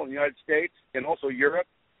in general in the United States and also Europe,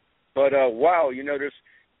 but wow,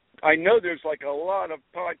 I know there's a lot of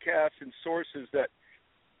podcasts and sources that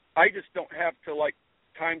I just don't have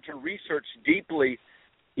time to research deeply,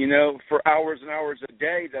 for hours and hours a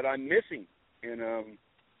day that I'm missing, and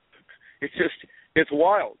it's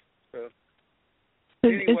wild. So,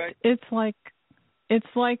 anyway, it's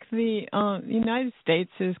like the United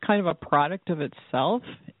States is kind of a product of itself.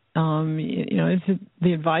 It's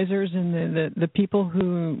the advisors and the people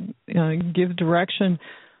who give direction.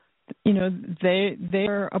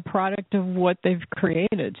 They're a product of what they've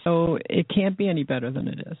created, so it can't be any better than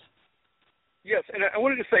it is. Yes, and I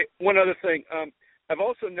wanted to say one other thing. I've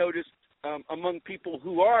also noticed among people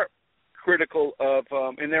who are critical of,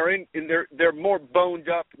 and they're more boned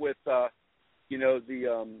up with, the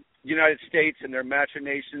United States and their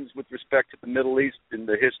machinations with respect to the Middle East and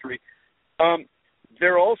the history.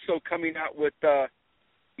 They're also coming out with, they're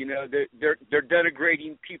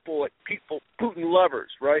denigrating people Putin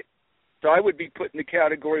lovers, right? So I would be put in the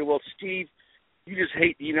category, well, Steve, you just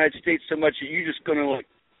hate the United States so much that you're just going to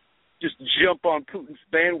just jump on Putin's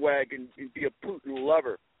bandwagon and be a Putin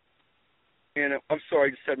lover. And I'm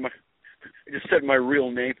sorry, I just said my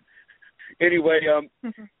real name. Anyway,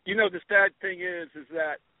 the sad thing is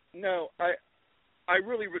that no, I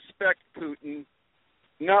really respect Putin,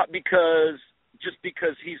 not because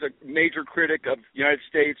he's a major critic of the United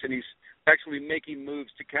States and he's actually making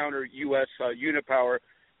moves to counter U.S. unipower.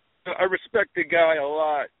 I respect the guy a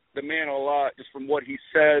lot, the man a lot, just from what he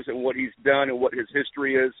says and what he's done and what his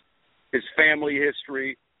history is, his family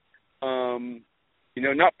history.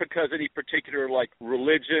 Not because any particular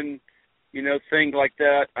religion, thing like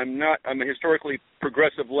that. I'm a historically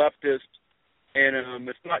progressive leftist, and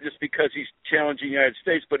it's not just because he's challenging the United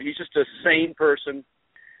States, but he's just a sane person.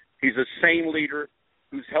 He's a sane leader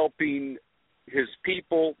who's helping his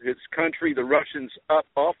people, his country, the Russians, up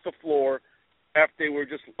off the floor after they were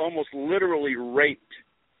just almost literally raped.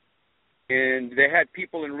 And they had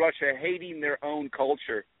people in Russia hating their own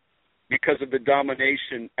culture because of the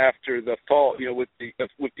domination after the fall, with the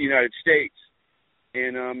United States.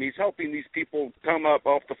 And he's helping these people come up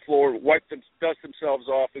off the floor, dust themselves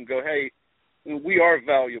off, and go, hey, we are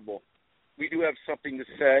valuable. We do have something to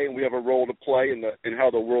say, and we have a role to play in how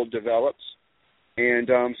the world develops. And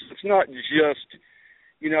so it's not just,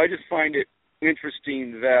 I just find it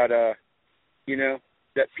interesting that,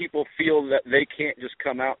 that people feel that they can't just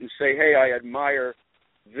come out and say, hey, I admire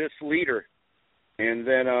this leader. And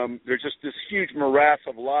then there's just this huge morass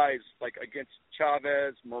of lies, against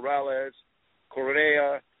Chavez, Morales,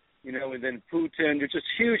 Correa, and then Putin. There's just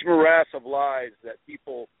huge morass of lies that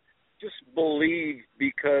people just believe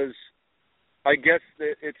because I guess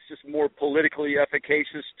that it's just more politically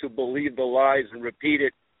efficacious to believe the lies and repeat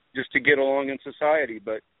it just to get along in society.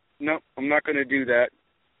 But no, I'm not going to do that.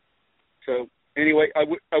 So anyway,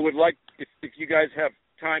 I would like, if you guys have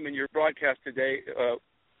time in your broadcast today,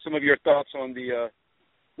 some of your thoughts on the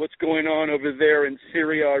what's going on over there in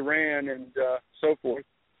Syria, Iran, and so forth.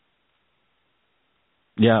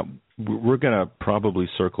 Yeah, we're going to probably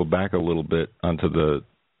circle back a little bit onto the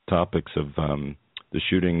topics of the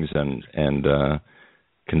shootings and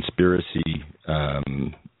conspiracy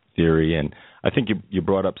theory, and I think you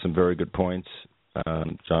brought up some very good points,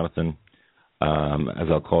 Jonathan, as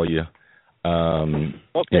I'll call you.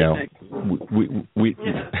 Okay,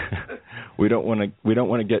 we don't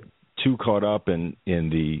want to get too caught up in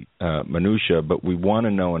the minutia, but we want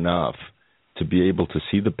to know enough to be able to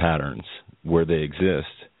see the patterns where they exist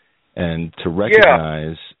and to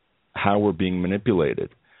recognize how we're being manipulated.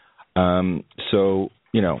 And I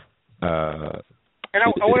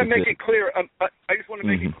want to make it clear. I just want to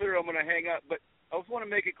make it clear. I'm going to hang up, but I just want to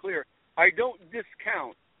make it clear. I don't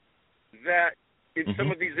discount that in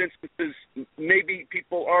some of these instances, maybe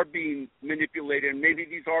people are being manipulated, and maybe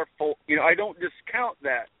these are full. I don't discount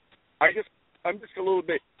that. I'm just a little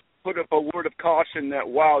bit put up a word of caution that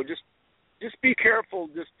just be careful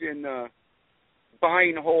just in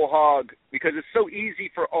buying whole hog, because it's so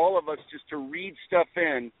easy for all of us just to read stuff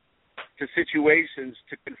in to situations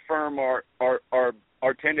to confirm our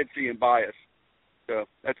tendency and bias. So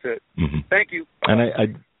that's it. Thank you.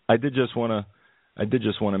 And I did just want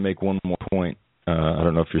to make one more point. I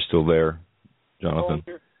don't know if you're still there, Jonathan.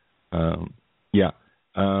 Yeah.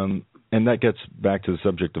 And that gets back to the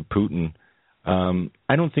subject of Putin.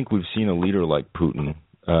 I don't think we've seen a leader like Putin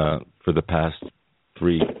for the past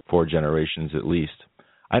 3-4 generations at least.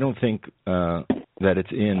 I don't think that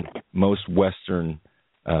it's in most Western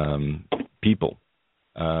people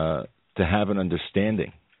to have an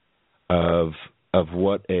understanding of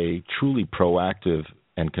what a truly proactive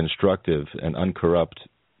and constructive and uncorrupt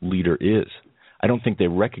leader is. I don't think they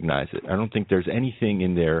recognize it. I don't think there's anything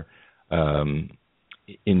in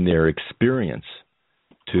their experience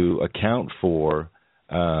to account for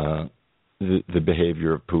the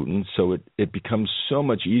behavior of Putin. So it becomes so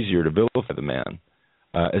much easier to vilify the man,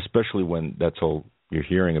 especially when that's all you're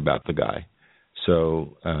hearing about the guy.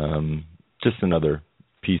 So just another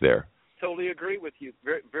piece there. Totally agree with you.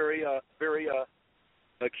 Very, very, very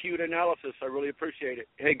acute analysis. I really appreciate it.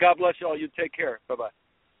 Hey, God bless you all. You take care. Bye-bye.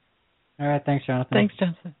 All right. Thanks, Jonathan. Thanks,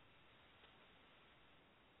 Jonathan.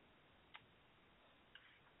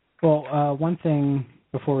 Well, one thing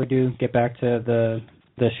before we do get back to the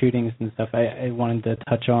shootings and stuff, I wanted to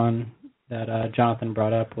touch on that Jonathan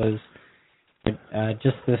brought up was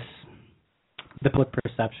just the public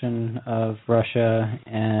perception of Russia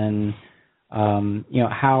and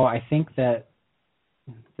how I think that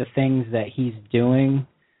the things that he's doing,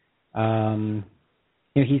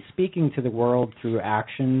 he's speaking to the world through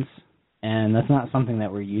actions, and that's not something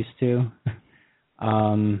that we're used to.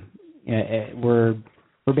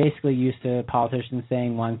 We're basically used to politicians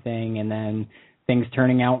saying one thing and then things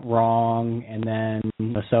turning out wrong, and then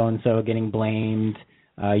so-and-so getting blamed,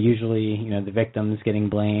 usually the victims getting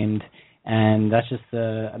blamed, and that's just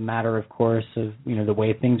a matter of course of the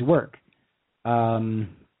way things work.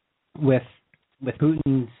 With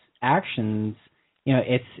Putin's actions,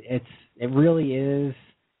 it really is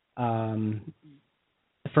the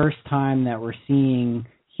first time that we're seeing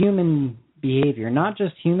human behavior, not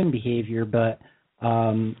just human behavior, but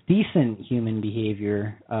decent human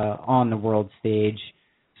behavior on the world stage.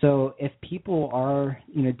 So if people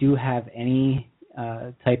do have any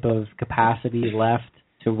type of capacity left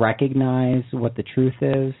to recognize what the truth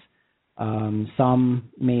is, some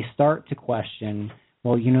may start to question,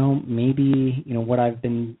 well, maybe, what I've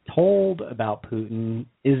been told about Putin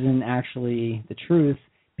isn't actually the truth,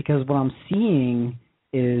 because what I'm seeing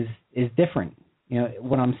is different.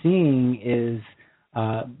 What I'm seeing is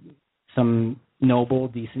some noble,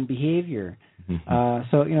 decent behavior. Mm-hmm.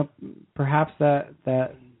 So perhaps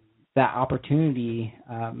that opportunity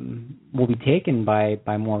will be taken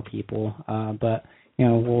by more people. But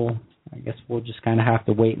I guess we'll just kind of have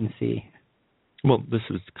to wait and see. Well, this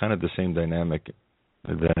is kind of the same dynamic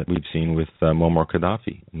that we've seen with Muammar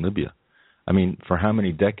Gaddafi in Libya. I mean, for how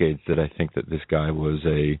many decades did I think that this guy was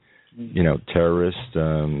a, terrorist,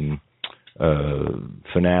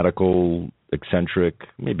 fanatical, eccentric?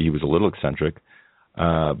 Maybe he was a little eccentric,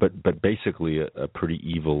 but basically a pretty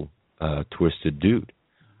evil, twisted dude.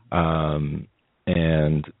 And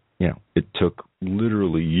it took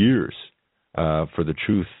literally years for the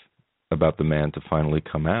truth about the man to finally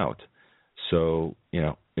come out. So,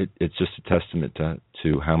 it's just a testament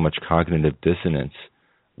to how much cognitive dissonance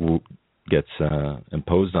gets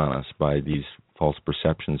imposed on us by these false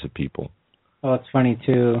perceptions of people. Well, it's funny,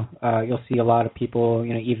 too. You'll see a lot of people,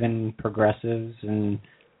 even progressives and,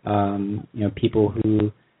 people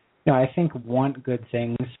who, I think want good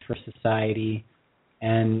things for society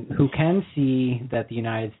and who can see that the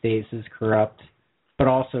United States is corrupt, but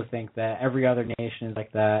also think that every other nation is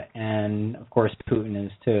like that, and, of course, Putin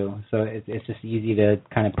is, too. So it's just easy to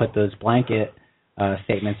kind of put those blanket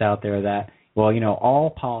statements out there that, well, all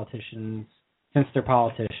politicians, since they're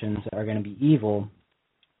politicians, are going to be evil.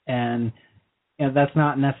 And that's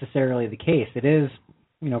not necessarily the case. It is,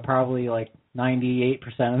 probably like 98%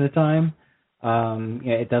 of the time.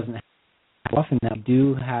 It doesn't happen often that we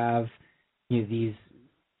do have these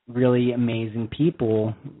really amazing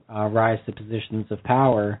people rise to positions of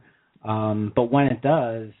power. But when it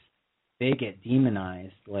does, they get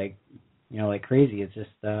demonized like crazy. It's just,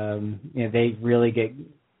 they really get,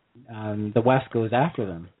 the West goes after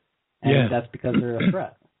them. And that's because they're a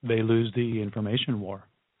threat. They lose the information war.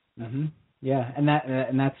 Mm-hmm. Yeah, and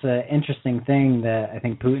that's an interesting thing that I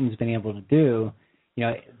think Putin's been able to do.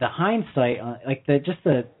 The hindsight, not just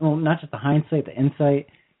the hindsight, the insight.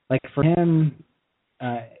 Like for him,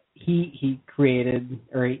 he created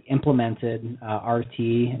or he implemented RT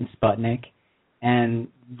and Sputnik, and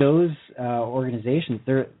those organizations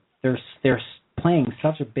they're playing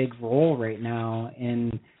such a big role right now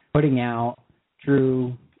in putting out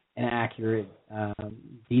true and accurate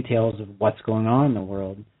details of what's going on in the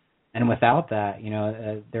world. And without that,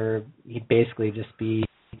 he'd basically just be,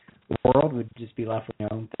 the world would just be left with,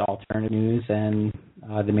 the alternative news and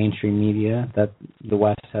the mainstream media that the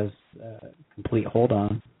West has complete hold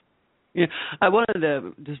on. Yeah, I wanted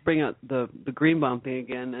to just bring up the green bomb thing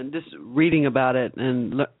again, and just reading about it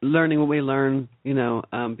and learning what we learn,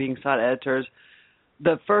 being site editors.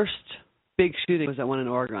 The first big shooting was that one in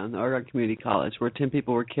Oregon, the Oregon Community College, where 10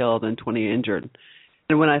 people were killed and 20 injured.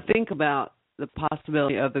 And when I think about the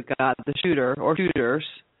possibility of the shooter or shooters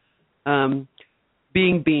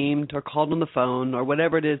being beamed or called on the phone or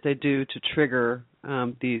whatever it is they do to trigger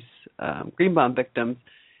these green bomb victims,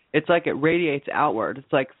 it's like it radiates outward.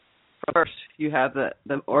 It's like first you have the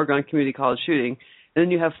Oregon Community College shooting, and then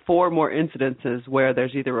you have 4 more incidences where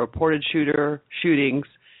there's either reported shootings,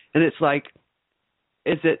 and it's like,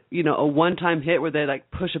 is it a one-time hit where they like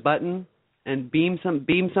push a button and beam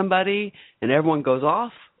somebody and everyone goes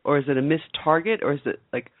off, or is it a missed target, or is it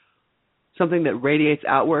like something that radiates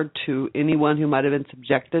outward to anyone who might have been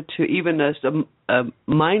subjected to even a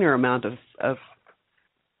minor amount of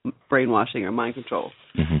brainwashing or mind control?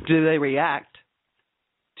 Mm-hmm. Do they react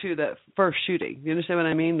to the first shooting? You understand what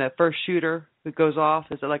I mean? That first shooter who goes off,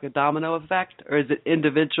 is it like a domino effect, or is it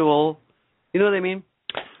individual? You know what I mean?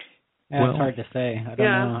 Yeah, it's hard to say. I don't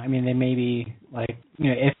know. I mean, they may be like,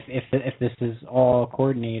 if this is all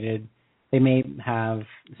coordinated, they may have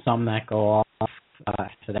some that go off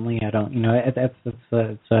accidentally. I don't,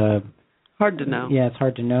 it's hard to know. Yeah, it's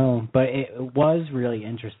hard to know. But it was really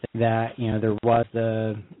interesting that, there was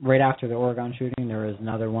right after the Oregon shooting, there was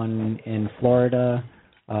another one in Florida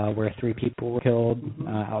where 3 people were killed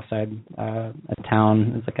outside a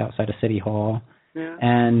town. It's like outside a city hall. Yeah.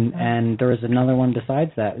 And there was another one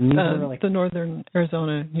besides that. And the Northern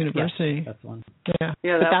Arizona University. Yes, that's one. Yeah.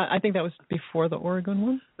 But I think that was before the Oregon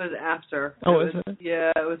one? It was after. Oh, is it?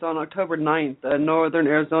 Yeah, it was on October 9th. The Northern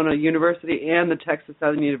Arizona University and the Texas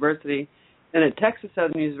Southern University. And at Texas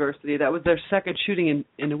Southern University, that was their second shooting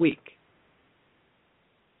in a week.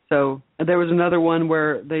 So there was another one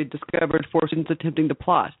where they discovered 4 students attempting to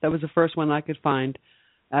plot. That was the first one I could find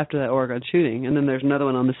after that Oregon shooting. And then there's another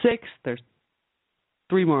one on the 6th. There's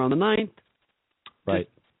 3 more on the 9th. Right.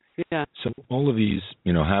 Yeah. So all of these,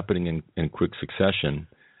 happening in quick succession,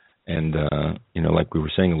 and like we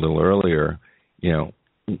were saying a little earlier,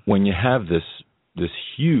 when you have this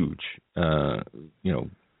huge,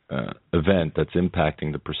 event that's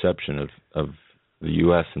impacting the perception of the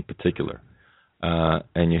U.S. in particular,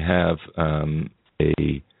 and you have a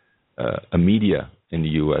media in the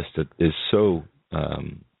U.S. that is so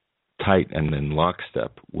tight and in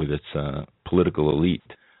lockstep with its political elite,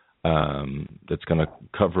 that's going to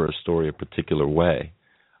cover a story a particular way.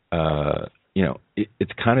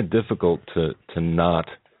 It's kind of difficult to not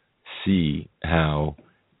see how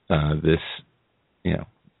this,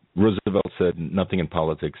 Roosevelt said nothing in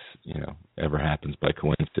politics, ever happens by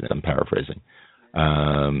coincidence. I'm paraphrasing.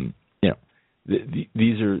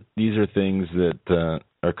 These are things that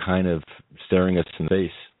are kind of staring us in the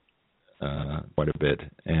face quite a bit,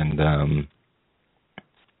 and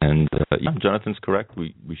Jonathan's correct.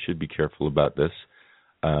 We should be careful about this.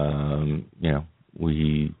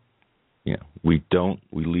 We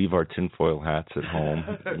leave our tinfoil hats at home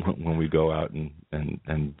when we go out and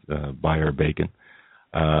buy our bacon.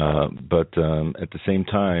 But at the same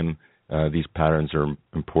time, these patterns are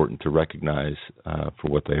important to recognize for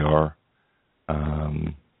what they are.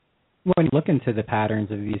 When you look into the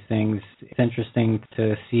patterns of these things, it's interesting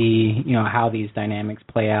to see, how these dynamics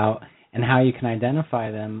play out and how you can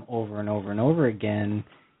identify them over and over and over again.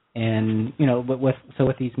 And,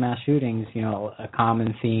 with these mass shootings, a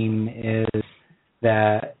common theme is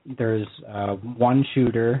that there's one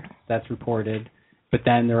shooter that's reported, but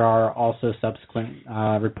then there are also subsequent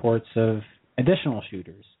reports of additional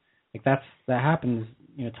shooters. Like that happens,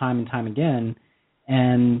 time and time again.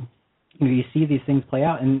 And you see these things play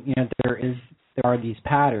out, and there are these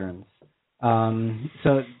patterns.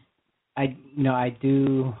 So I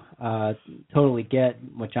do totally get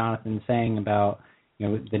what Jonathan's saying about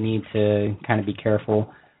the need to kind of be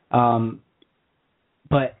careful.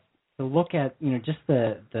 But to look at just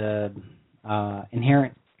the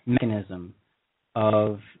inherent mechanism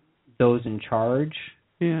of those in charge,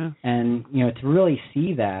 and to really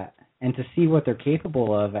see that and to see what they're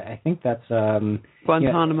capable of, I think that's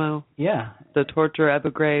Guantanamo. The torture, Abu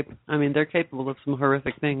Ghraib. I mean, they're capable of some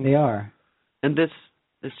horrific things. They are, and this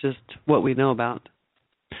is just what we know about.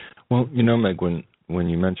 Well, Meg, when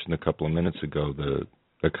you mentioned a couple of minutes ago the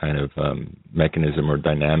kind of mechanism or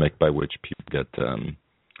dynamic by which people get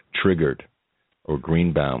triggered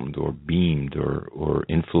greenbound or beamed or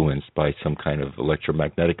influenced by some kind of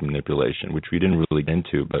electromagnetic manipulation, which we didn't really get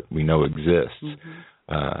into, but we know exists.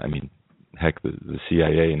 Mm-hmm. I mean, heck, the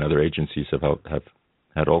CIA and other agencies have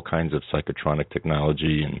had all kinds of psychotronic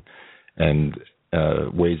technology and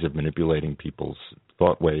ways of manipulating people's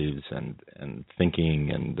thought waves and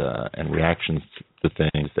thinking and reactions to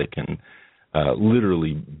things. They can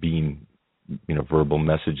literally beam, verbal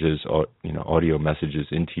messages, audio messages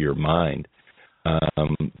into your mind.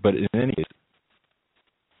 But in any case,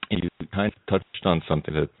 you kind of touched on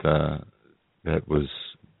something that was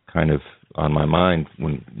kind of on my mind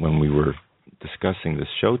when we were discussing this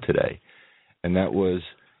show today, and that was,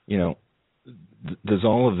 there's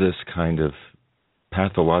all of this kind of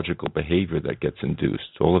pathological behavior that gets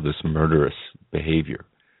induced, all of this murderous behavior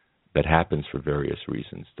that happens for various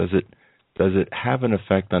reasons. Does it have an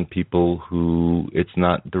effect on people who it's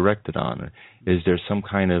not directed on? Is there some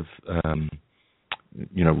kind of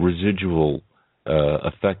residual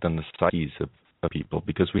effect on the psyches of people?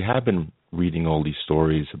 Because we have been reading all these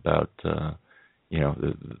stories about the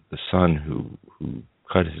son who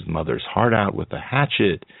cut his mother's heart out with a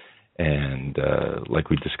hatchet, and like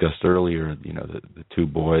we discussed earlier, the two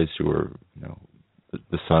boys who were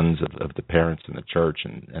the sons of the parents in the church,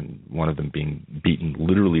 and one of them being beaten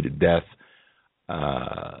literally to death,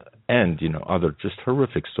 and other just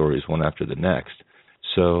horrific stories one after the next.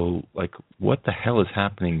 So, what the hell is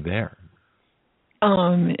happening there?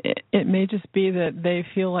 It may just be that they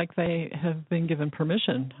feel like they have been given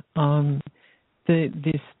permission.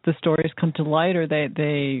 The stories come to light, or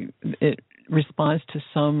it responds to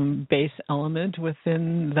some base element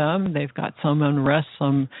within them. They've got some unrest,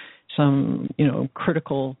 some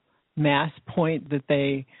critical mass point that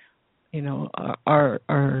they are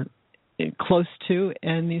close to,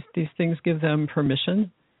 and these things give them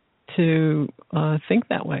permission to think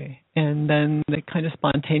that way, and then they kind of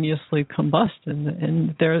spontaneously combust,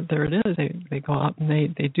 and there it is. They go out and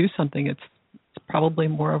they do something. It's probably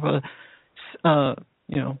more of a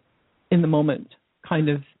in the moment kind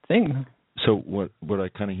of thing. So what I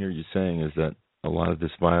kind of hear you saying is that a lot of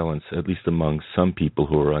this violence, at least among some people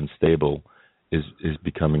who are unstable, is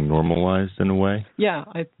becoming normalized in a way? Yeah,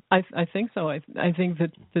 I think so. I think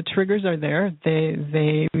that the triggers are there.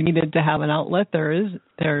 They needed to have an outlet. There is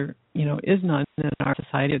none in our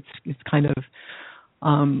society. It's kind of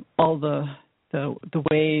all the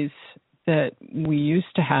ways that we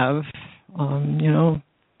used to have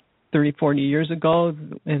 30, 40 years ago,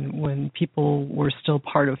 and when people were still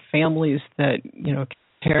part of families that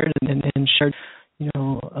cared and shared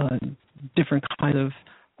different kinds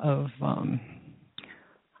of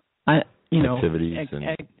activities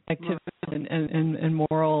and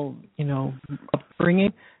moral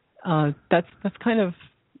upbringing. That's kind of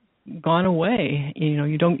gone away.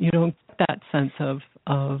 You don't get that sense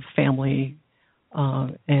of family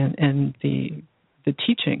and the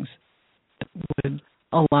teachings that would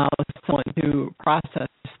allow someone to process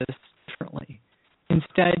this differently.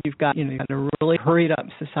 Instead, you've got a really hurried up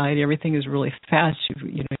society. Everything is really fast.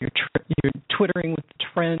 You're twittering with the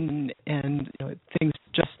trend, and things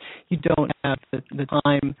just, you don't have the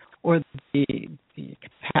time or the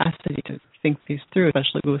capacity to think these through,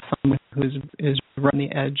 especially with someone who is right on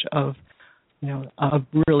the edge of a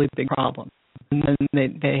really big problem. And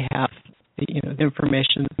then they have the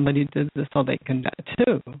information. Somebody did this, so they can do that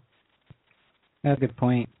too. That's a good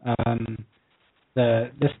point.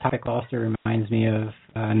 This topic also reminds me of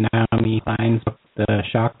Naomi Klein's book, The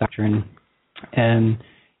Shock Doctrine, and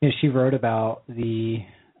she wrote about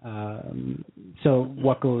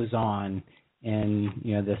what goes on in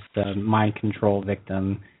this mind control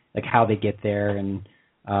victim, like how they get there, and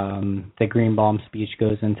the Greenbaum speech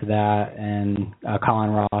goes into that, and Colin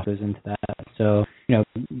Ross goes into that. So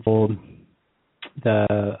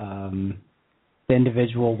the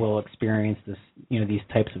individual will experience this, these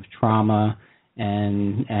types of trauma,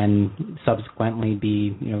 and subsequently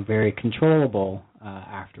be, very controllable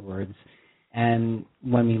afterwards. And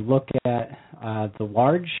when we look at the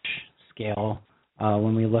large scale,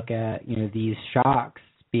 when we look at these shocks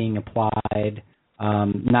being applied,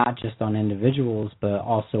 not just on individuals but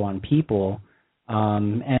also on people,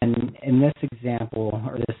 and in this example,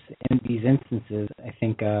 or in these instances, I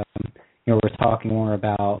think we're talking more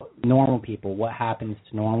about normal people. What happens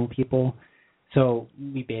to normal people? So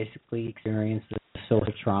we basically experience this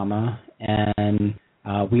social trauma, and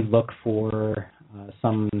we look for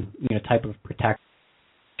some type of protection.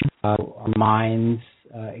 Our minds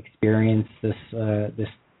experience this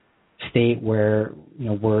state where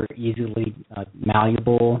we're easily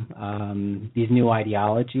malleable. These new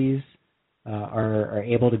ideologies are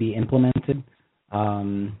able to be implemented.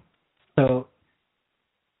 So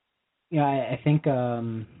I think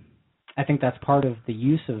that's part of the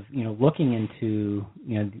use of looking into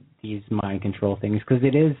these mind control things, because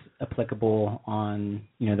it is applicable on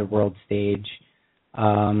the world stage,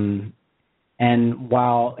 and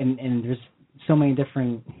there's so many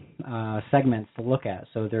different segments to look at.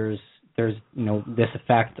 So there's this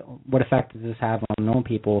effect. What effect does this have on normal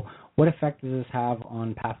people? What effect does this have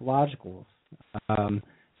on pathologicals?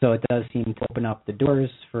 So it does seem to open up the doors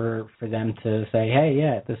for them to say, hey,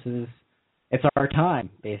 yeah, it's our time,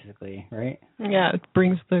 basically, right? Yeah, it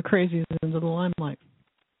brings the crazies into the limelight.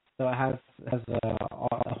 So it has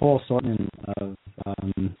a whole assortment of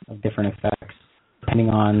different effects depending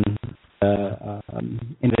on the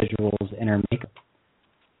individual's inner makeup.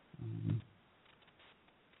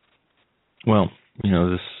 Well,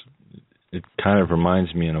 it kind of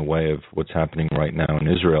reminds me in a way of what's happening right now in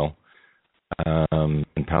Israel,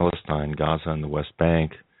 in Palestine, Gaza, and the West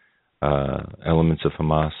Bank. Elements of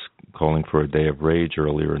Hamas calling for a day of rage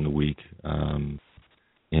earlier in the week,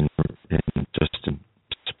 in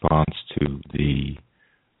response to the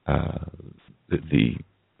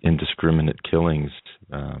indiscriminate killings.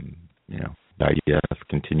 The IDF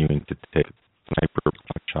continuing to take sniper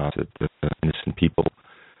shots at the innocent people,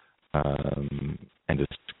 and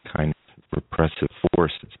this kind of repressive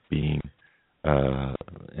force that's being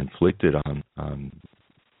inflicted on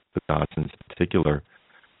the Gazans in particular,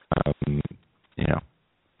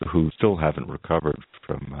 who still haven't recovered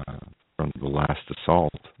from the last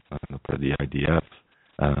assault by the IDF,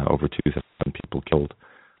 over 2,000 people killed.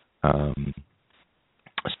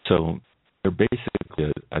 So they're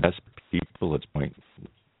basically a desperate people at this point,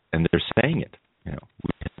 and they're saying it. We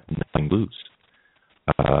have nothing to lose.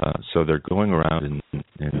 So they're going around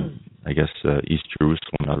in I guess, East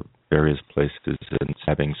Jerusalem, various places, and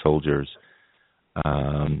stabbing soldiers.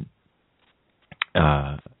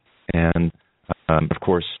 Of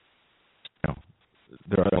course,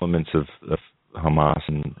 there are elements of Hamas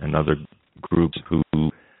and other groups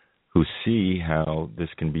who see how this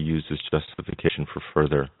can be used as justification for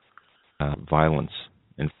further violence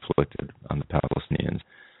inflicted on the Palestinians.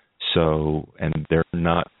 So, and they're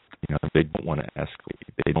not, they don't want to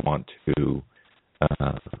escalate. They don't want to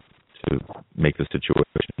make the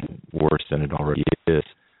situation worse than it already is.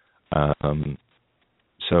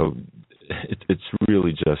 So it's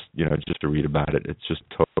really just, just to read about it, it's just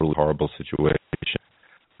a totally horrible situation.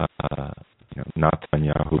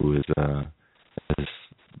 Netanyahu has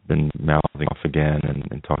been mouthing off again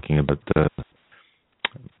and talking about the,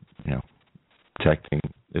 protecting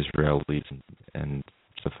Israelis and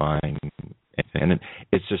justifying anything. And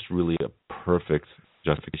it's just really a perfect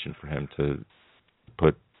justification for him to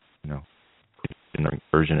put, an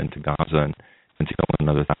incursion into Gaza and to kill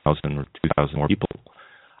another 1,000 or 2,000 more people.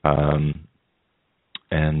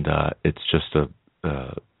 It's just a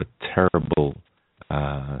terrible,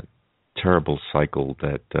 terrible cycle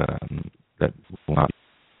that will not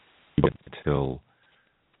be until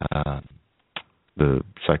the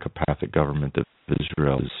psychopathic government of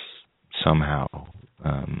Israel is somehow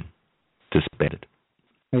disbanded.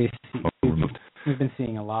 We've been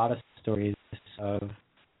seeing a lot of stories of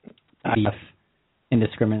IDF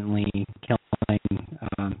indiscriminately killing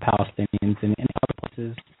Palestinians in other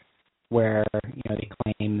places where they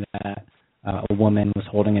claim that a woman was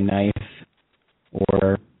holding a knife,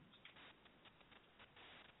 or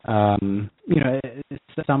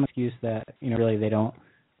it's some excuse that really they don't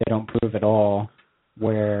prove at all,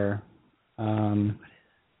 where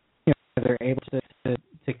they're able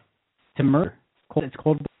to murder. It's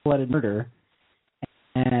cold-blooded murder,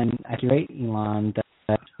 and I can rate Elan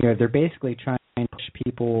that they're basically trying to push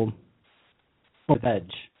people over the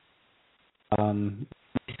edge.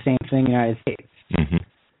 Same thing in the United States. Mm-hmm.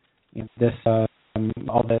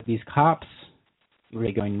 These cops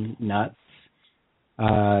really going nuts,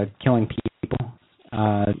 killing people,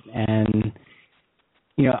 and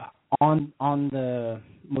on the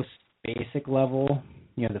most basic level,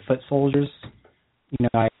 the foot soldiers.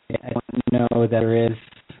 I don't know that there is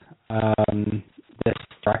this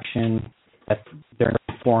direction that they're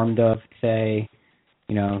informed of. Say,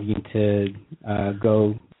 you need to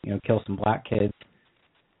go, kill some black kids.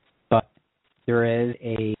 But there is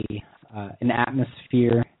an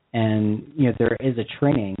atmosphere, and there is a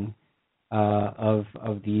training of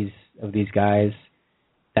these guys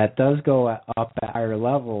that does go up at higher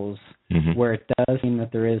levels, mm-hmm. where it does seem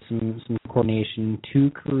that there is some coordination to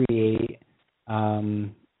create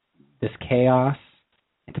this chaos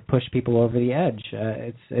and to push people over the edge.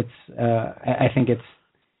 I think it's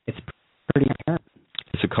pretty apparent.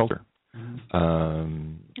 It's a culture.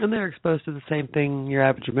 And they're exposed to the same thing your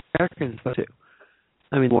average American is exposed to.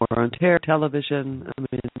 I mean, war on terror, television. I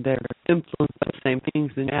mean, they're influenced by the same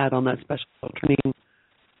things. And add on that special training,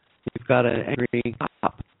 you've got an angry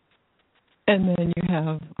cop. And then you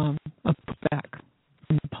have a pushback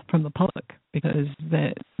from the public, because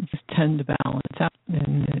that just tend to balance out.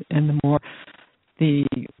 And the more the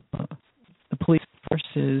police force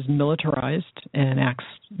is militarized and acts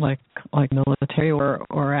like military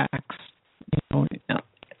or acts,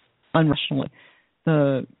 unrationally,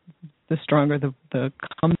 the stronger the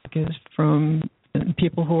comeback is from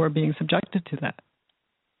people who are being subjected to that.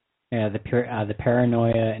 Yeah, the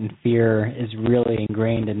paranoia and fear is really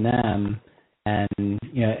ingrained in them, and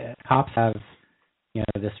cops have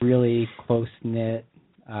this really close knit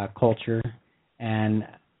culture, and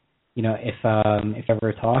if you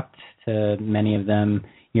ever talked to many of them,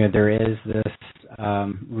 there is this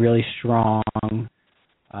really strong,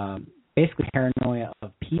 basically paranoia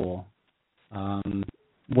of people,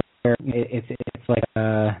 where it's like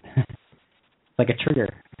a trigger.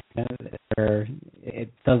 It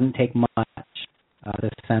doesn't take much to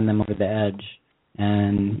send them over the edge.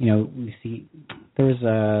 And we see there was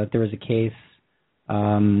a case.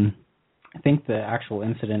 I think the actual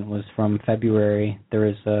incident was from February. There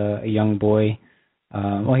was a young boy.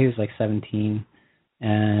 He was like 17,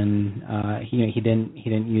 and he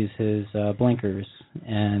didn't use his blinkers,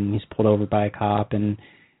 and he's pulled over by a cop. And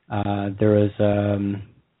there was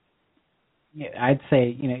I'd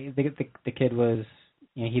say the kid was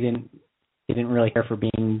he didn't really care for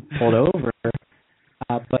being pulled over,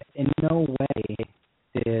 but in no way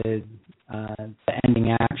did the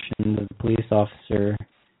ending action of the police officer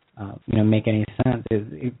make any sense.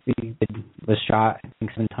 He was shot, I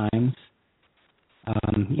think, 7 times.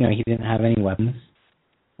 He didn't have any weapons.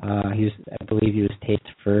 I believe he was tased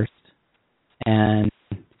first, and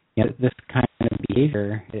this kind of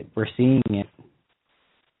behavior, we're seeing it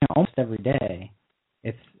almost every day.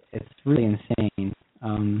 It's really insane.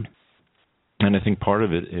 And I think part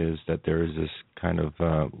of it is that there is this kind of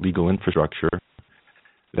legal infrastructure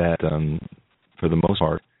that, for the most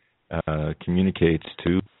part, communicates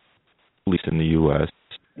to police in the U.S.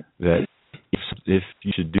 that if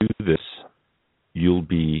you should do this, you'll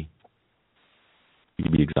be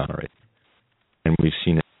exonerated. And we've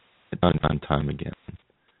seen it time and time again.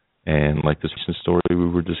 And like this recent story, we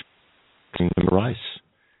were discussing the Rice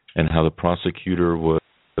and how the prosecutor was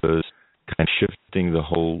kind of shifting the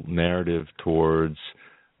whole narrative towards,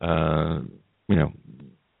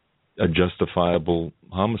 a justifiable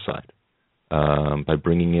homicide by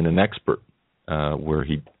bringing in an expert where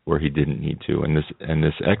he didn't need to, and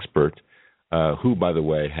this expert, who by the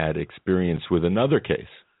way had experience with another case,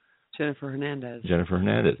 Jennifer Hernandez,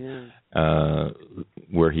 yeah.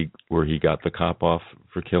 Where he got the cop off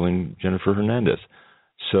for killing Jennifer Hernandez.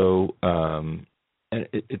 So and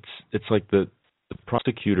it's like the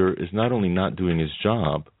prosecutor is not only not doing his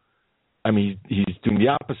job, I mean, he's doing the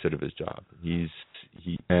opposite of his job.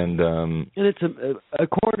 And it's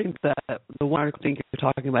according to the one article I think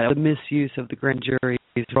you're talking about, the misuse of the grand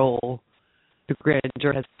jury's role. The grand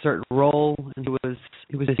jury has a certain role, and he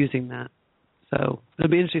was using that. So it'll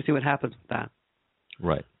be interesting to see what happens with that.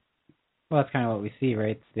 Right. Well, that's kind of what we see,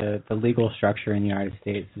 right? The legal structure in the United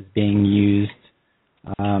States is being used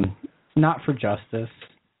not for justice,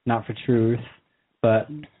 not for truth, but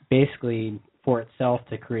basically for itself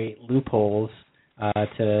to create loopholes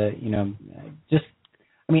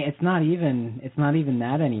it's not even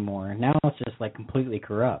that anymore. Now it's just like completely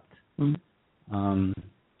corrupt. Mm-hmm.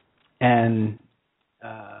 And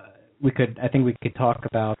I think we could talk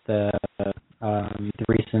about the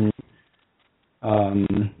recent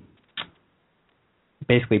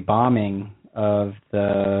basically bombing of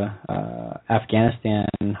the Afghanistan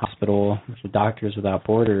hospital with Doctors Without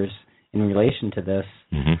Borders in relation to this,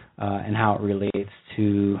 mm-hmm. And how it relates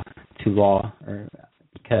to law,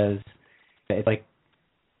 because it's like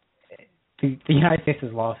the United States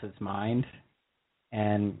has lost its mind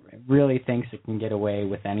and really thinks it can get away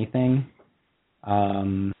with anything.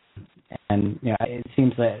 And it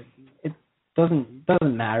seems that it doesn't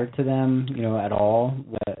matter to them, at all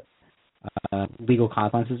what legal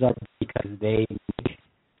consequences are, because they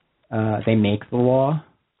make the law.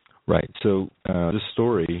 Right. So this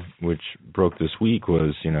story, which broke this week,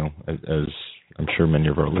 was, as I'm sure many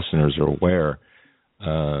of our listeners are aware,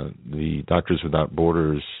 the Doctors Without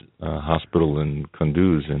Borders hospital in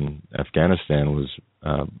Kunduz in Afghanistan was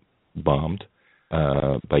bombed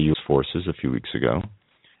by U.S. forces a few weeks ago.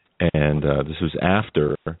 And this was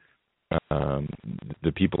after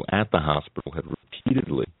the people at the hospital had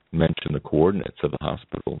repeatedly mentioned the coordinates of the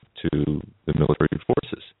hospital to the military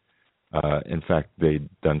forces. In fact, they'd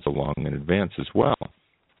done so long in advance as well.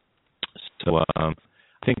 So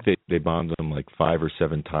think they bombed them like 5 or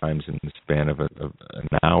 7 times in the span of an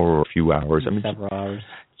hour or a few hours. I mean, several hours.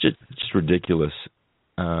 Just ridiculous.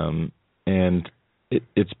 And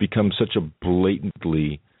it's become such a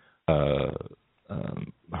blatantly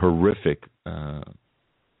horrific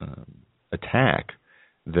attack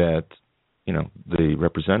that, you know, the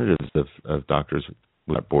representatives of Doctors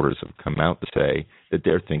Without Borders have come out to say that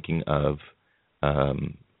they're thinking of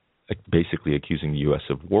basically accusing the U.S.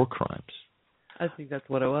 of war crimes. I think that's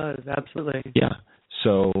what it was, absolutely. Yeah.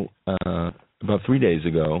 So about 3 days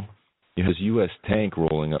ago, you had this U.S. tank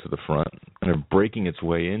rolling up to the front, kind of breaking its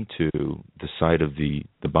way into the site of the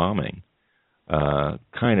bombing,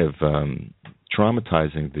 kind of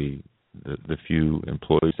traumatizing the few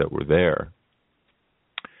employees that were there,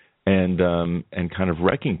 and kind of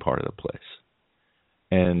wrecking part of the place.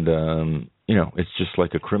 And you know, it's just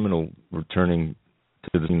like a criminal returning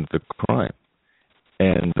to the crime.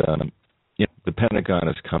 And you know, the Pentagon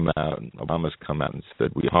has come out, and Obama's come out and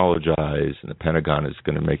said, we apologize, and the Pentagon is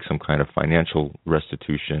going to make some kind of financial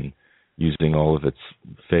restitution using all of its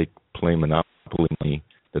fake play monopoly money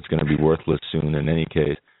that's going to be worthless soon in any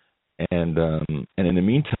case. And in the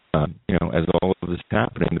meantime, you know, as all of this is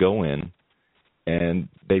happening, they go in, and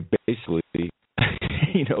they basically,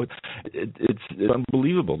 you know, it's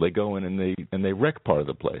unbelievable. They go in and they wreck part of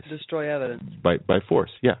the place, destroy evidence by force.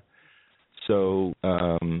 Yeah. So,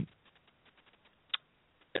 you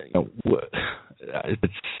know,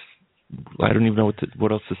 it's, I don't even know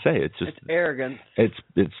what else to say. It's just, it's arrogance.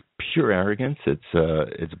 It's pure arrogance.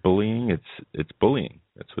 It's bullying. It's bullying.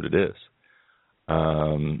 That's what it is.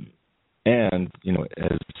 And you know,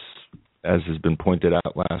 as has been pointed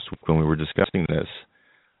out last week when we were discussing this,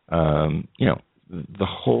 you know, the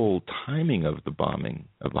whole timing of the bombing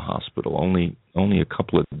of the hospital, only a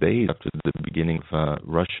couple of days after the beginning of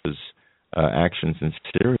Russia's actions in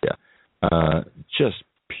Syria, just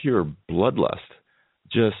pure bloodlust,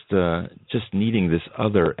 just needing this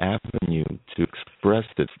other avenue to express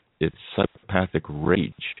its psychopathic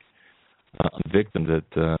rage on victims that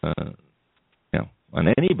you know, on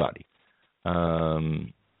anybody.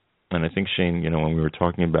 And I think, Shane, you know, when we were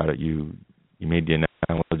talking about it, you made the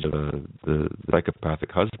analogy of the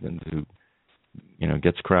psychopathic husband who, you know,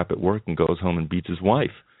 gets crap at work and goes home and beats his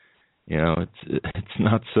wife. You know, it's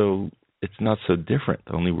not so different.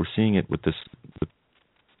 Only we're seeing it with this, you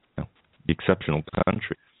know, the exceptional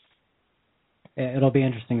country. It'll be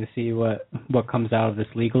interesting to see what comes out of this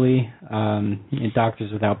legally.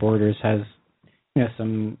 Doctors Without Borders has, you know,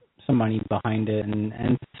 some money behind it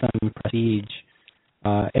and some prestige.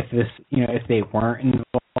 If this, you know, if they weren't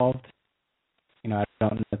involved, you know, I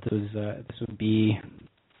don't know if this would be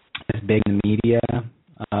as big in the media.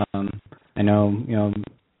 I know, you know,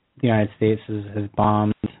 the United States has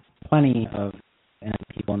bombed plenty of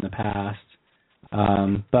people in the past,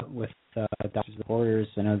 but with Doctors Without Borders,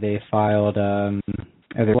 I know they filed,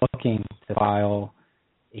 they're looking to file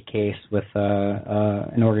a case with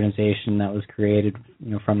an organization that was created,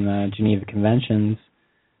 you know, from the Geneva Conventions,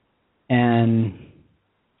 and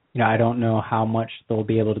you know, I don't know how much they'll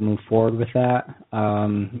be able to move forward with that.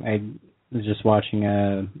 I was just watching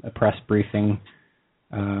a press briefing,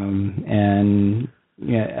 and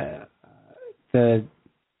you know, the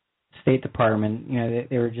State Department, you know,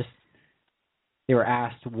 they were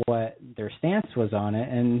asked what their stance was on it,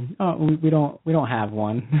 and we don't have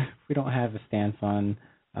one. We don't have a stance on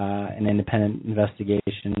an independent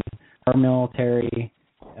investigation. Our military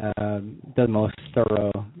does the most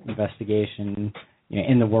thorough investigation, you know,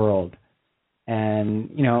 in the world, and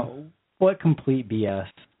you know, what complete BS.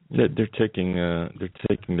 They're taking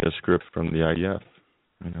their script from the IDF.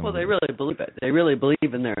 You know. Well, they really believe it. They really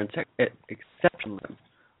believe in their exceptionalism.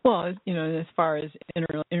 Well, you know, as far as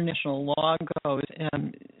international law goes,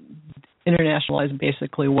 international law is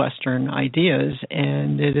basically Western ideas,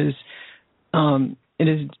 and it is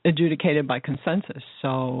adjudicated by consensus.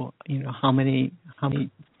 So, you know, how many you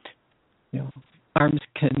know, arms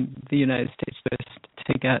can the United States twist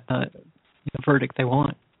to get the verdict they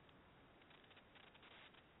want?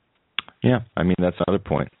 Yeah, I mean, that's another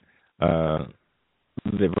point.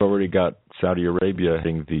 They've already got Saudi Arabia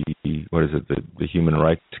hitting the Human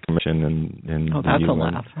Rights Commission and that's the a UN.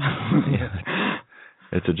 laugh.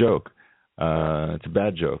 It's a joke. It's a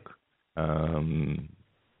bad joke.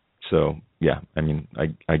 So yeah, I mean,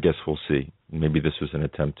 I guess we'll see. Maybe this was an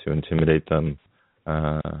attempt to intimidate them,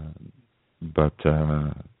 but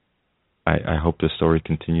I hope the story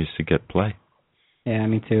continues to get play. Yeah,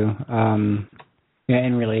 me too. Yeah,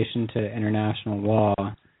 in relation to international law,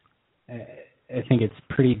 I think it's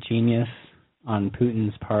pretty genius on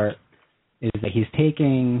Putin's part is that he's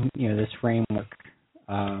taking, you know, this framework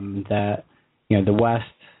that, the West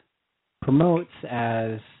promotes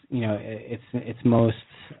as its most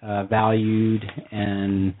valued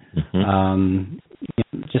and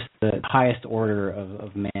just the highest order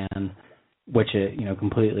of man, which it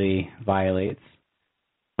completely violates.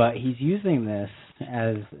 But he's using this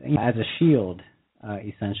as a shield,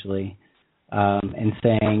 essentially, and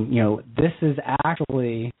saying, this is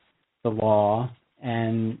actually the law,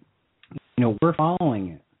 and we're following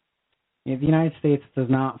it. The United States does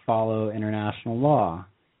not follow international law.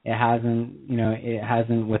 It hasn't, it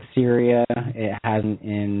hasn't with Syria. It hasn't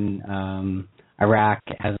in Iraq.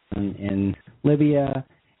 It hasn't in Libya.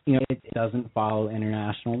 It doesn't follow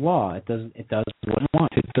international law. It does what it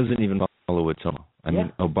wants. It doesn't even follow its own. I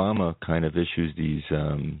mean, Obama kind of issues these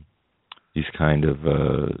kind of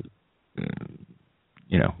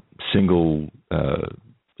single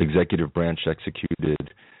executive branch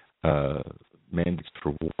executed mandates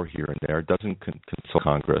for war here and there. It doesn't consult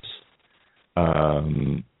Congress.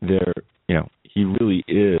 He really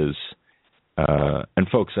is, and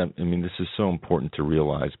folks, I mean, this is so important to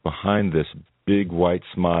realize. Behind this big white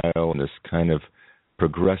smile and this kind of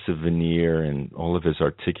progressive veneer and all of his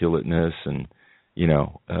articulateness and,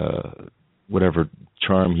 whatever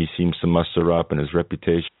charm he seems to muster up and his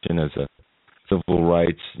reputation as a civil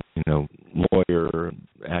rights, lawyer,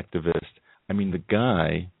 activist. I mean, the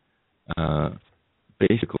guy,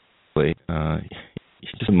 basically,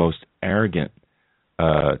 he's just the most arrogant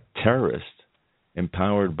terrorist,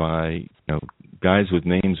 empowered by guys with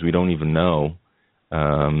names we don't even know,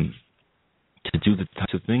 to do the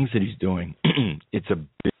types of things that he's doing. It's a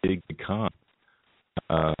big con,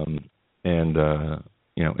 and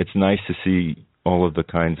it's nice to see all of the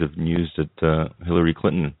kinds of news that Hillary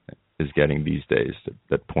Clinton is getting these days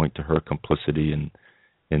that point to her complicity in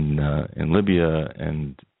Libya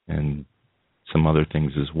and some other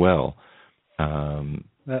things as well.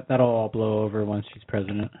 That'll all blow over once she's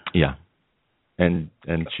president. Yeah, and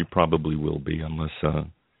she probably will be unless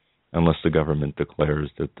the government declares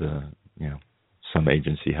that some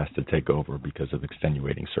agency has to take over because of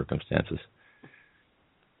extenuating circumstances.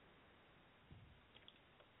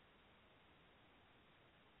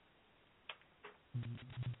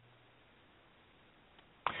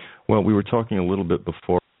 Well, we were talking a little bit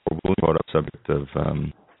before we brought up the subject of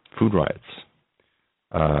food riots.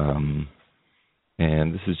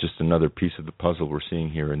 And this is just another piece of the puzzle we're seeing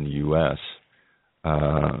here in the U.S.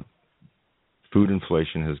 Food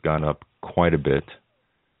inflation has gone up quite a bit.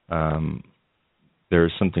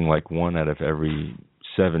 There's something like 1 out of every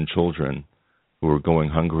 7 children who are going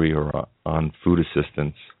hungry or on food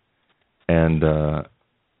assistance. And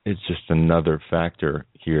it's just another factor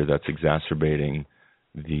here that's exacerbating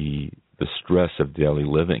the stress of daily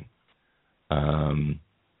living. And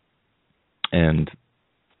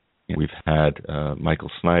we've had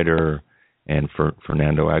Michael Snyder and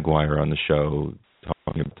Fernando Aguirre on the show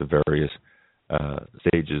talking about the various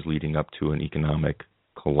stages leading up to an economic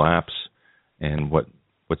collapse and what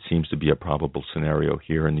seems to be a probable scenario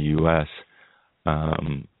here in the U.S.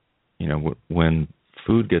 When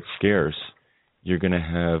food gets scarce, you're going to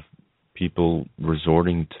have people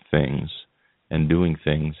resorting to things and doing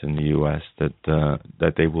things in the U.S.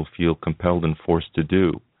 that they will feel compelled and forced to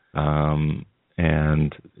do.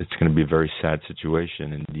 And it's going to be a very sad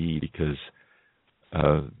situation indeed, because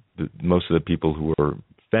most of the people who are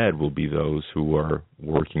fed will be those who are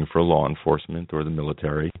working for law enforcement or the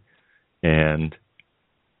military. And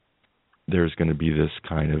there's going to be this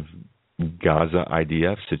kind of Gaza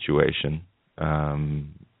IDF situation,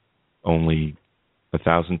 only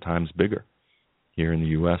 1,000 times bigger here in the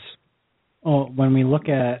U.S. Well, when we look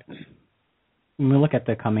at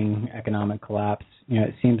the coming economic collapse,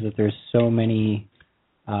 it seems that there's so many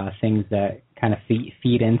things that kind of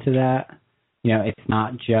feed into that. It's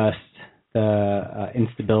not just the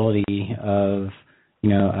instability of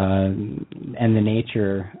and the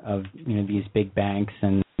nature of these big banks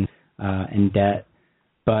and debt,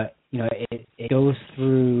 but it goes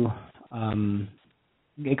through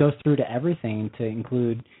to everything, to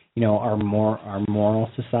include our moral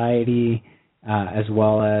society, as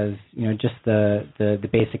well as just the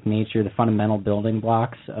basic nature, the fundamental building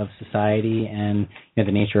blocks of society, and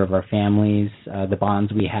the nature of our families, the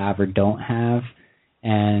bonds we have or don't have,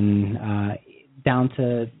 and down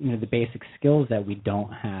to the basic skills that we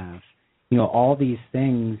don't have. All these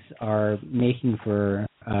things are making for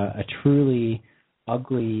a truly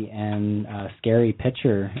ugly and scary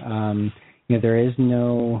picture. There's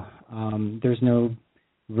no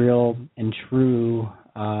real and true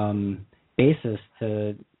basis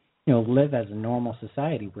to live as a normal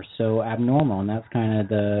society. We're so abnormal, and that's kind of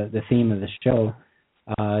the theme of the show.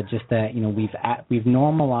 just that we've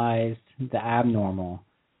normalized the abnormal,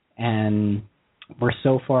 and we're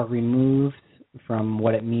so far removed from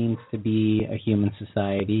what it means to be a human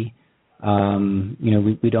society.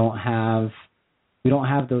 We don't have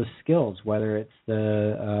those skills, whether it's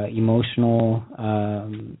the emotional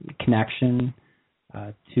connection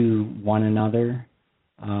to one another.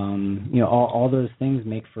 All those things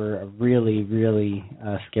make for a really, really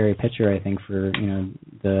scary picture, I think, for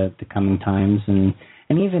the coming times, and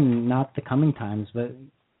even not the coming times, but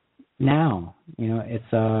now.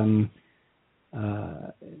 It's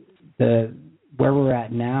the where we're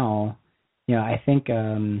at now. I think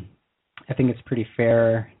it's pretty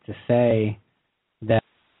fair to say that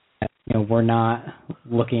we're not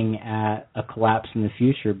looking at a collapse in the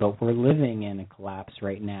future, but we're living in a collapse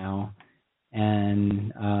right now.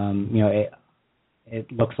 And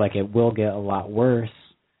it looks like it will get a lot worse,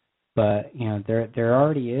 but there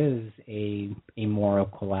already is a moral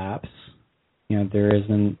collapse. There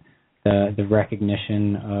isn't the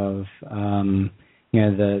recognition of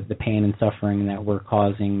the pain and suffering that we're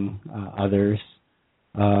causing others.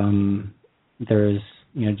 There's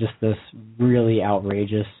just this really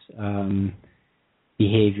outrageous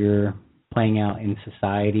behavior playing out in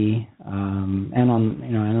society and on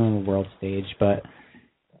the world stage. But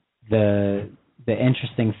the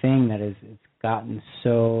interesting thing that is, it's gotten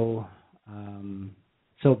so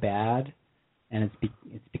bad, and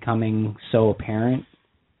it's becoming so apparent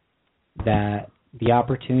that the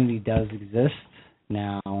opportunity does exist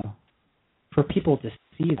now for people to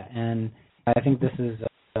see that. And I think this is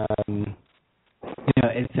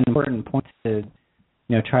it's an important point to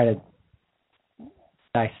try to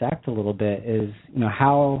dissect a little bit, is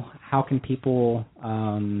how can people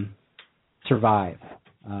survive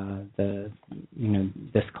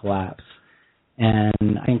this collapse.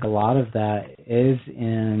 And I think a lot of that is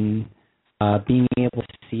in being able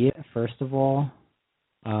to see it, first of all,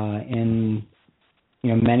 in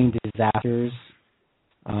many disasters.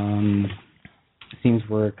 It seems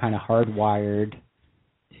we're kind of hardwired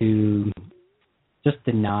to just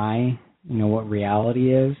deny what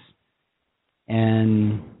reality is.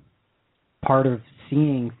 And part of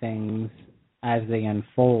seeing things as they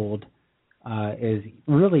unfold is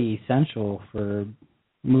really essential for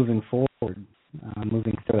moving forward,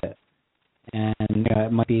 moving through it. And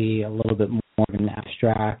it might be a little bit more of an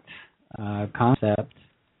abstract concept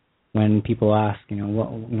when people ask,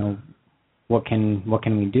 what can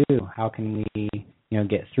we do? How can we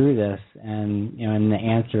get through this? And and the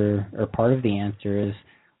answer, or part of the answer, is,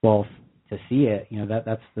 well, to see it.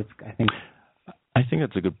 That's I think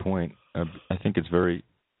that's a good point. I think it's very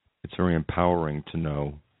empowering to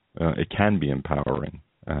know. It can be empowering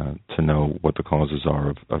to know what the causes are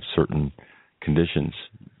of certain conditions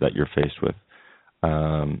that you're faced with.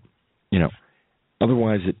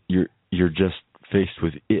 Otherwise you're just faced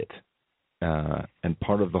with it, and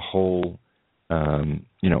part of the whole.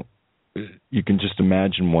 You can just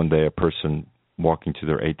imagine one day a person walking to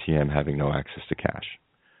their ATM having no access to cash,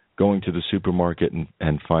 going to the supermarket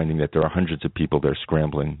and finding that there are hundreds of people there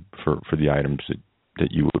scrambling for the items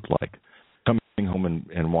that you would like, coming home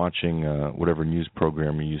and watching whatever news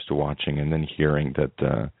program you're used to watching, and then hearing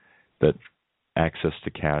that access to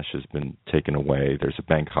cash has been taken away. There's a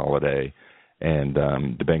bank holiday, and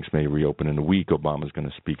the banks may reopen in a week. Obama's going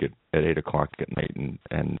to speak at 8 o'clock at night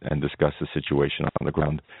and discuss the situation on the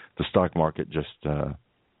ground. The stock market just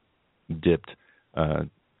dipped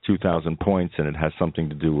 2,000 points, and it has something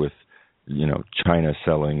to do with China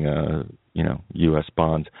selling U.S.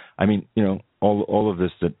 bonds. I mean, all of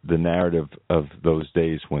this, the narrative of those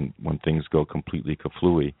days when things go completely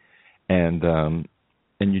kaflooey, and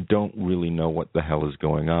you don't really know what the hell is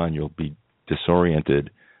going on. You'll be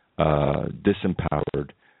disoriented,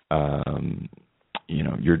 disempowered.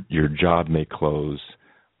 Your job may close.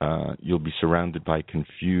 You'll be surrounded by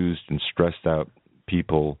confused and stressed out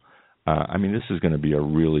people. This is going to be a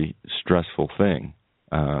really stressful thing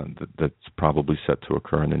that's probably set to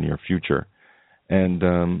occur in the near future. And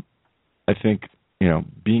I think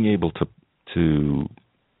being able to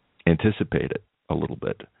anticipate it a little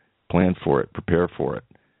bit, plan for it, prepare for it,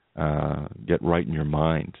 get right in your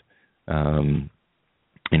mind.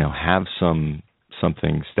 Have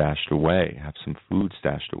something stashed away, have some food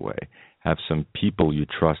stashed away, have some people you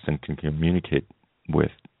trust and can communicate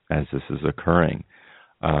with as this is occurring.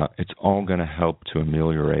 It's all going to help to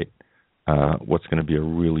ameliorate what's going to be a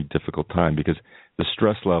really difficult time, because the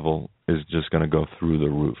stress level is just going to go through the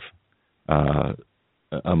roof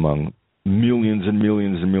among millions and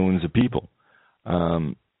millions and millions of people.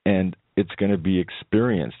 And it's going to be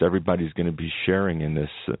experienced. Everybody's going to be sharing in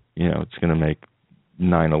this. It's going to make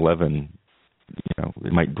 9/11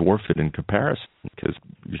 it might dwarf it in comparison because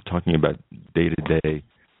you're talking about day-to-day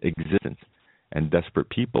existence and desperate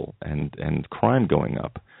people and crime going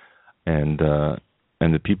up and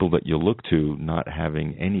the people that you look to not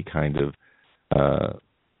having any kind of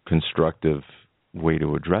constructive way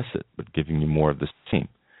to address it, but giving you more of the same.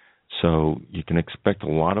 So you can expect a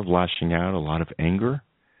lot of lashing out, a lot of anger,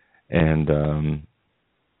 and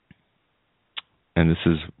this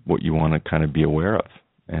is what you want to kind of be aware of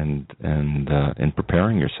and in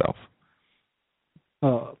preparing yourself.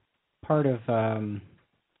 Well, part of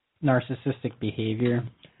narcissistic behavior,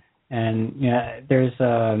 and there's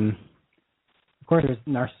of course there's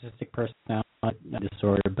narcissistic personality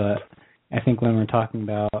disorder, but I think when we're talking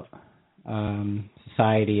about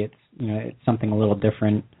society, it's something a little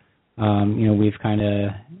different. We've kind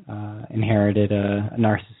of inherited a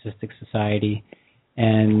narcissistic society,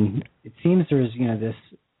 and it seems there's this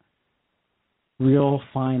real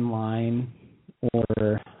fine line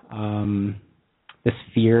or this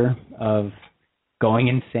fear of going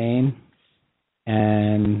insane,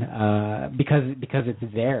 and because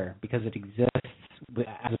it's there, because it exists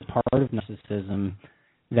as a part of narcissism,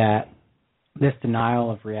 that this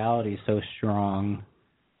denial of reality is so strong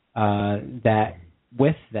that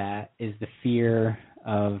with that is the fear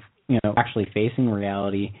of actually facing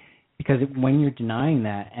reality, because when you're denying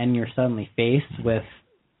that and you're suddenly faced with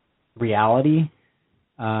reality,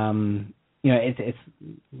 it's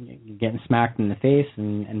you're getting smacked in the face,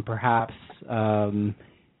 and perhaps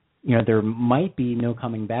there might be no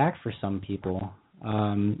coming back for some people.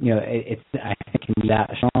 I think it can be that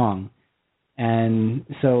strong, and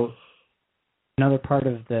so another part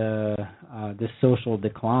of the social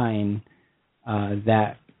decline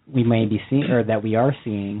that we may be seeing, or that we are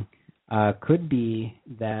seeing, could be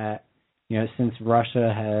that since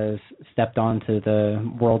Russia has stepped onto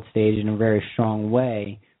the world stage in a very strong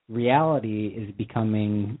way, reality is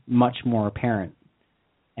becoming much more apparent,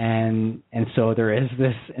 and so there is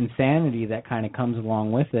this insanity that kind of comes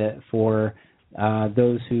along with it for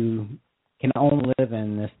those who can only live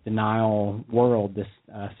in this denial world, this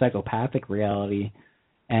psychopathic reality,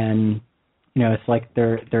 and it's like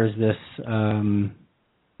there's this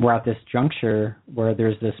we're at this juncture where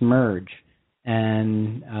there's this merge,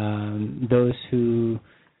 and those who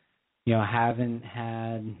haven't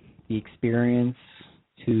had the experience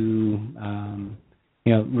to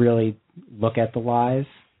really look at the lies,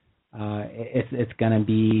 it's going to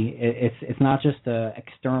be it's not just a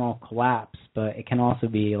external collapse, but it can also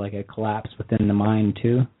be like a collapse within the mind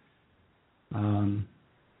too.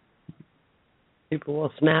 People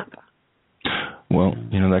will snap. Well,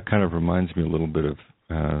 that kind of reminds me a little bit of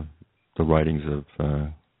the writings of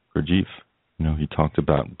Gurdjieff. He talked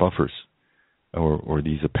about buffers, or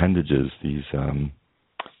these appendages,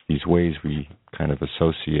 these ways we kind of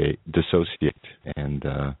dissociate, and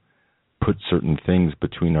put certain things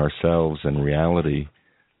between ourselves and reality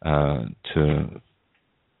to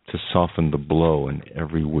soften the blow in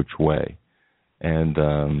every which way. And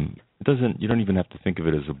you don't even have to think of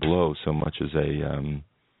it as a blow so much as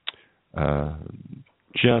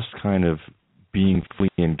just kind of being fully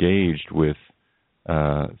engaged with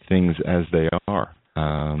things as they are.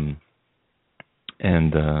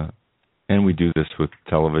 And we do this with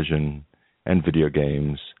television and video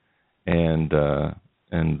games and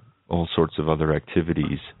all sorts of other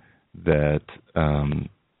activities that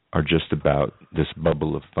are just about this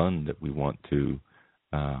bubble of fun that we want to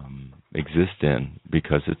exist in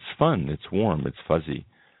because it's fun, it's warm, it's fuzzy.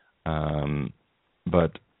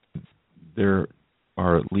 But there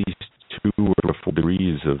are at least 2 or 4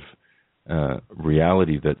 degrees of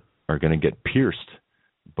reality that are going to get pierced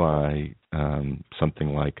by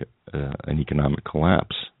something like an economic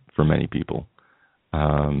collapse for many people,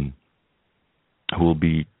 who will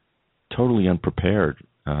be totally unprepared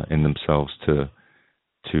in themselves to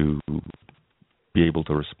be able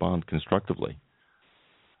to respond constructively.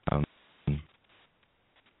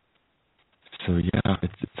 So yeah,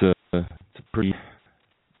 it's a pretty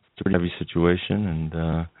heavy situation, and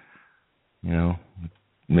it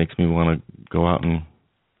makes me want to go out and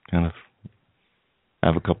kind of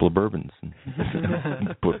have a couple of bourbons and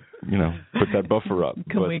put that buffer up.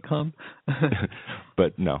 Can we come?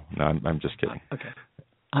 But no, I'm just kidding. Okay.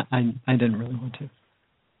 I didn't really want to.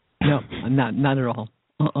 No, not at all.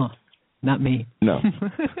 Not me. No.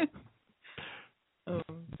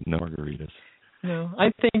 No margaritas. No,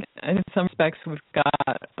 I think in some respects we've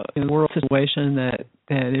got a world situation that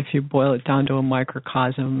if you boil it down to a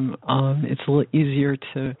microcosm, it's a little easier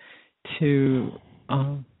to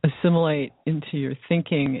assimilate into your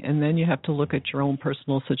thinking, and then you have to look at your own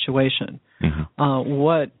personal situation. Mm-hmm.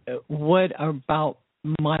 What about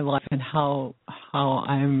my life and how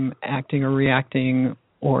I'm acting or reacting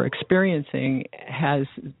or experiencing has,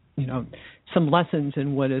 some lessons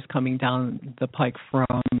in what is coming down the pike from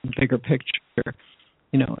bigger picture,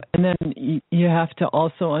 And then you have to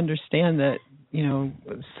also understand that,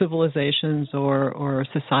 civilizations or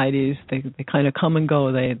societies, they kind of come and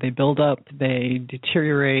go. They build up, they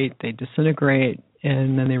deteriorate, they disintegrate,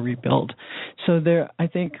 and then they rebuild. So I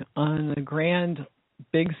think on a grand,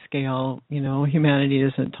 big scale, humanity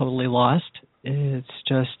isn't totally lost. It's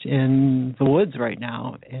just in the woods right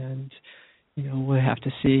now, and we'll have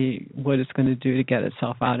to see what it's going to do to get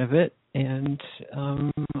itself out of it. And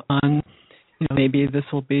maybe this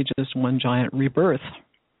will be just one giant rebirth.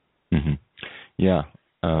 Mm-hmm. Yeah,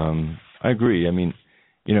 I agree. I mean,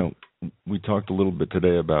 we talked a little bit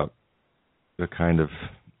today about the kind of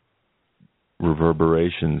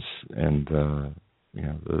reverberations and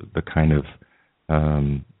the kind of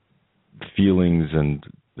feelings and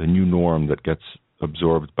the new norm that gets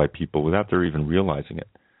absorbed by people without their even realizing it.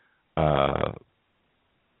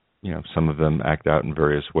 Some of them act out in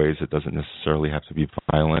various ways. It doesn't necessarily have to be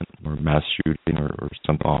violent or mass shooting or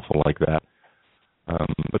something awful like that.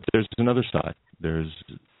 But there's another side. There's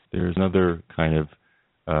another kind of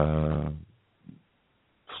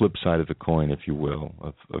flip side of the coin, if you will,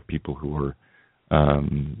 of people who are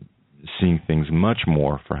seeing things much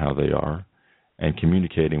more for how they are and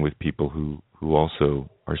communicating with people who also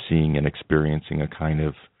are seeing and experiencing a kind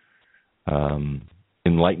of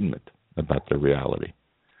enlightenment about their reality.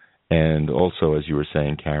 And also, as you were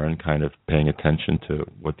saying, Karen, kind of paying attention to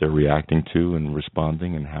what they're reacting to and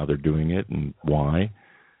responding and how they're doing it and why,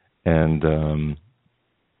 and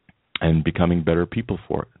becoming better people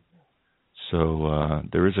for it. So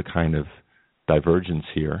there is a kind of divergence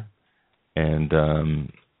here, and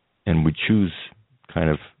we choose kind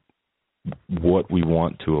of what we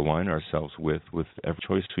want to align ourselves with every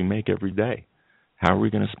choice we make every day. How are we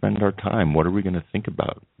going to spend our time? What are we going to think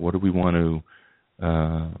about? What do we want to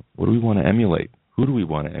emulate? Who do we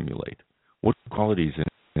want to emulate? What qualities in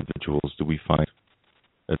individuals do we find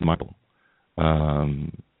admirable?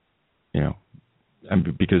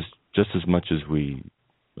 Because just as much as we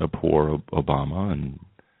abhor Obama and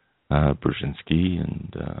Brzezinski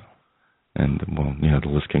and the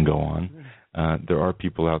list can go on, there are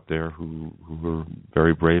people out there who are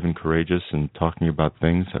very brave and courageous and talking about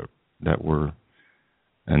things that are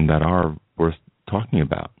worth talking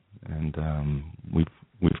about. And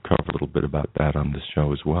we've covered a little bit about that on this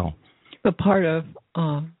show as well. But part of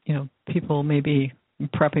people may be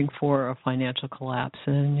prepping for a financial collapse,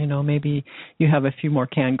 and maybe you have a few more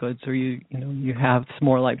canned goods, or you have some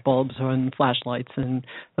more light bulbs and flashlights and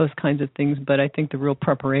those kinds of things. But I think the real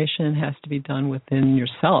preparation has to be done within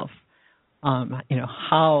yourself.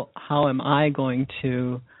 How am I going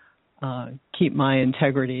to keep my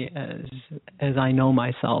integrity as I know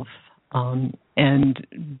myself, and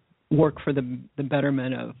work for the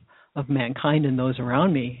betterment of mankind and those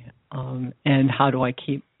around me, and how do I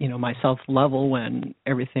keep myself level when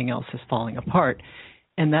everything else is falling apart?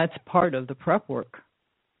 And that's part of the prep work.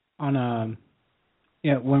 When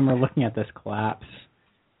we're looking at this collapse,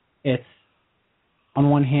 it's on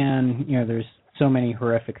one hand, there's so many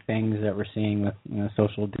horrific things that we're seeing with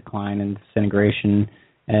social decline and disintegration,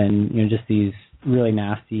 and just these really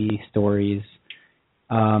nasty stories.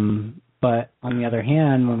 But on the other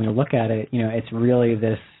hand, when we look at it, it's really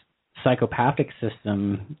this psychopathic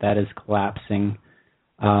system that is collapsing.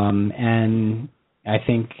 And I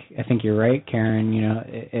think you're right, Karen.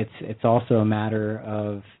 It's also a matter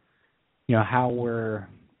of how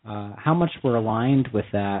much we're aligned with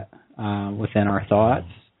that within our thoughts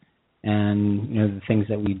and the things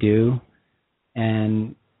that we do,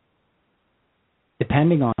 and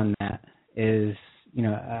depending on that is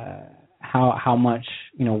how much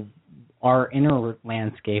our inner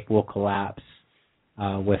landscape will collapse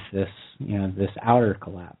with this this outer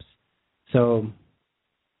collapse. So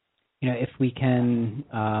if we can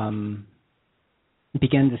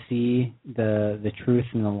begin to see the truth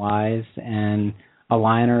and the lies and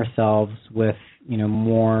align ourselves with a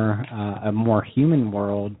more human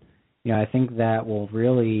world, I think that will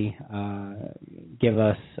really give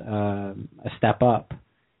us a step up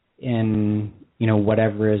in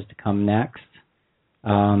whatever is to come next.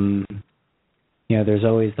 There's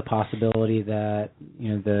always the possibility that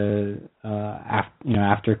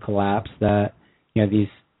after collapse that these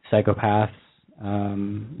psychopaths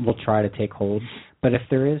will try to take hold. But if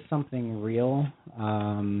there is something real,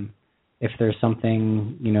 if there's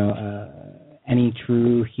something any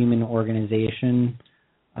true human organization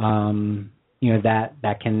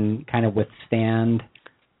that can kind of withstand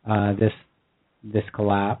this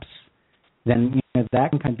collapse, then that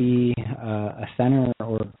can kind of be a center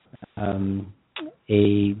or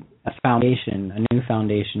a foundation, a new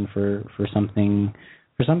foundation for something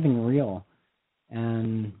real.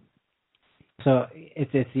 And so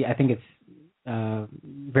I think it's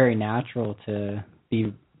very natural to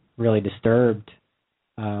be really disturbed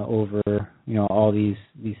over all these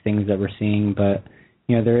things that we're seeing, but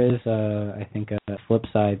there is I think a flip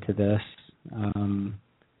side to this, an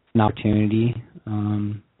opportunity,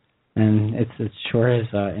 and it sure is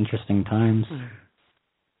interesting times.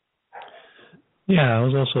 Yeah, I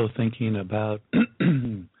was also thinking about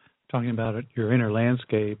talking about your inner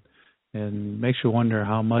landscape, and makes you wonder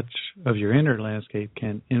how much of your inner landscape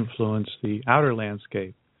can influence the outer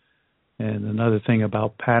landscape. And another thing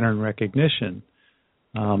about pattern recognition,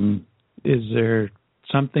 is there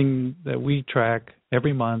something that we track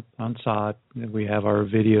every month on SOT? We have our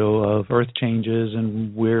video of Earth changes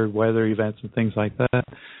and weird weather events and things like that.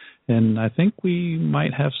 And I think we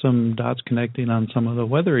might have some dots connecting on some of the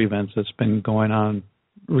weather events that's been going on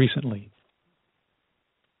recently.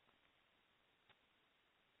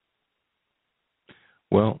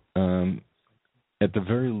 Well, at the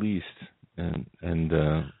very least, and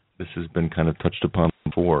this has been kind of touched upon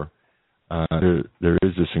before, there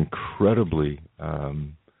is this incredibly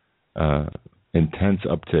intense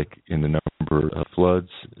uptick in the number of floods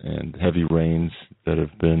and heavy rains that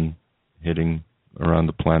have been hitting around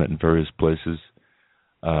the planet in various places.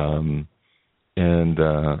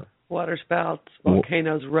 Water spouts,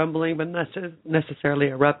 volcanoes rumbling, but not necessarily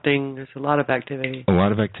erupting. There's a lot of activity.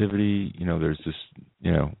 There's this,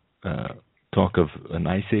 talk of an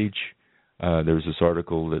ice age. There was this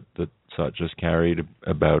article that SOT just carried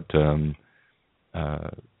about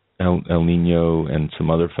El Nino and some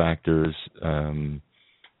other factors. The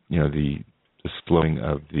slowing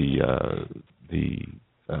of the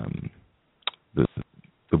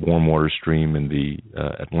warm water stream in the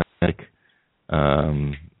Atlantic.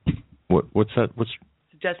 What's that? What's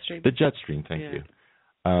the jet stream? The jet stream. Thank you.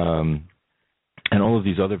 And all of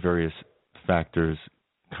these other various factors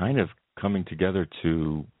kind of coming together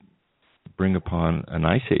to bring upon an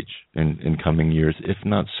ice age in coming years, if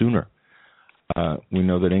not sooner. We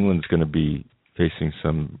know that England's going to be facing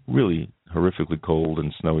some really horrifically cold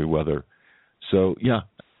and snowy weather. So,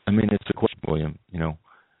 it's a question, William.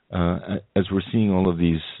 As we're seeing all of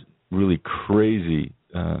these really crazy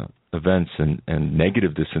events and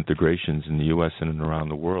negative disintegrations in the U.S. and around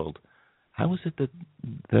the world, how is it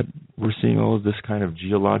that we're seeing all of this kind of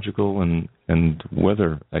geological and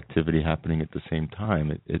weather activity happening at the same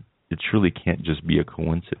time? It surely can't just be a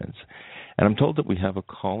coincidence. And I'm told that we have a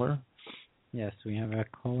caller. Yes, we have a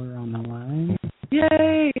caller on the line.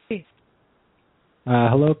 Yay!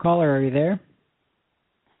 Hello, caller. Are you there?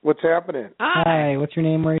 What's happening? Hi. What's your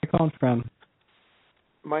name? Where are you calling from?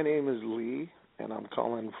 My name is Lee, and I'm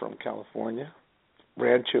calling from California,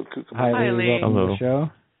 Rancho Cucamonga. Hi, Lee. Welcome to the show.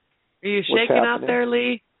 Are you shaking out there,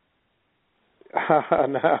 Lee?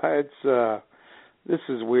 No, this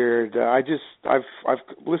is weird. I've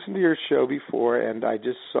listened to your show before, and I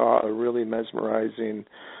just saw a really mesmerizing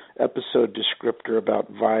episode descriptor about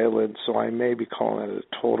violence, so I may be calling it a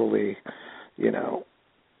totally,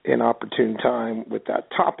 inopportune time with that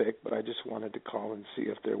topic, but I just wanted to call and see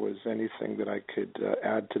if there was anything that I could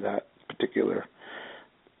add to that particular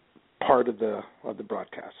part of the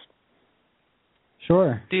broadcast.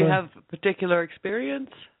 Sure. Do you have a particular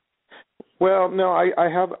experience? Well, no, I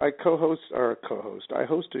host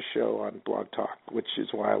a show on Blog Talk, which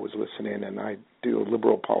is why I was listening, and I do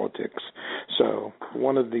liberal politics. So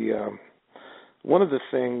one of the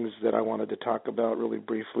things that I wanted to talk about really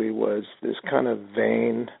briefly was this kind of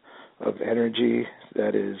vein of energy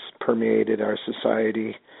that is permeated our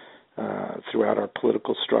society throughout our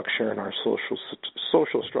political structure and our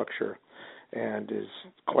social structure, and is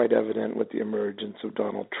quite evident with the emergence of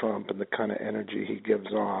Donald Trump and the kind of energy he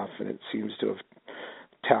gives off, and it seems to have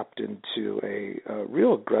tapped into a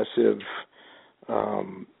real aggressive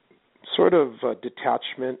sort of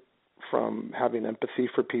detachment from having empathy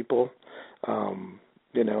for people.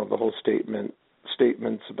 The whole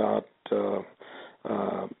statements about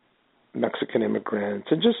Mexican immigrants,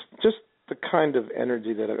 and just the kind of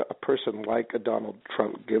energy that a person like a Donald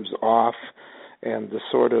Trump gives off, and the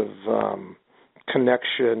sort of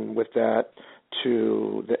connection with that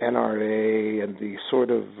to the NRA and the sort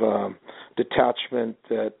of detachment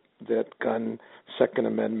that gun Second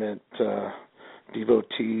Amendment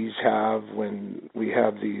devotees have when we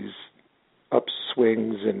have these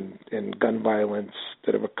upswings in gun violence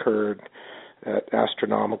that have occurred at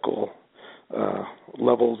astronomical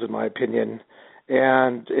levels, in my opinion.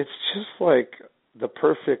 And it's just like the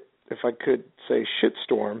perfect, if I could say,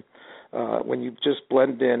 shitstorm when you just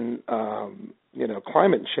blend in,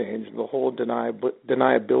 climate change, the whole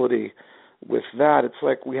deniability with that, it's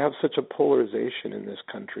like we have such a polarization in this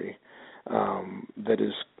country that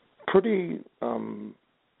is pretty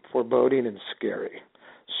foreboding and scary.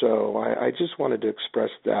 So I just wanted to express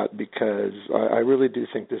that because I really do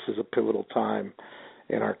think this is a pivotal time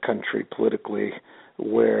in our country politically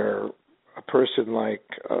where a person like,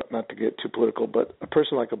 not to get too political, but a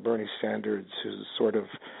person like a Bernie Sanders who sort of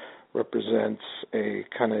represents a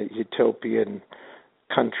kind of utopian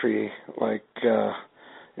country like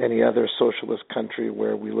any other socialist country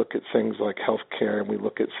where we look at things like health care and we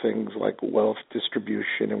look at things like wealth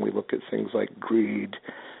distribution and we look at things like greed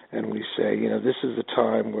and we say, this is a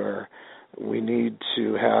time where we need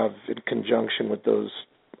to have, in conjunction with those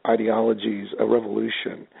ideologies, a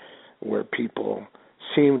revolution where people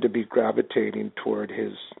seem to be gravitating toward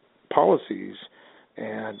his policies,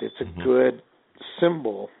 and it's a good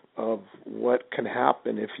symbol of what can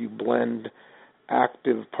happen if you blend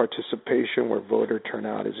active participation where voter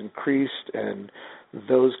turnout is increased and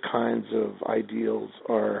those kinds of ideals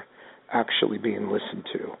are actually being listened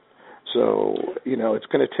to. So, it's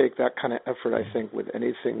going to take that kind of effort, I think, with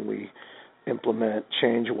anything we implement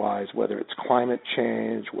change-wise, whether it's climate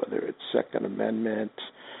change, whether it's Second Amendment,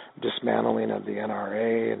 dismantling of the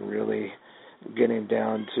NRA, and really getting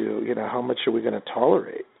down to, how much are we going to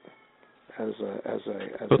tolerate as a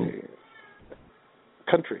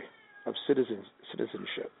country of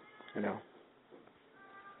citizenship,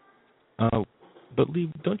 But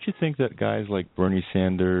Lee, don't you think that guys like Bernie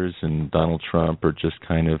Sanders and Donald Trump are just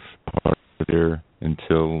kind of part of there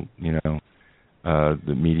until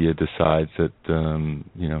the media decides that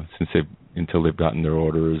until they've gotten their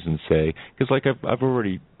orders and say, because like I've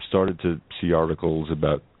already started to see articles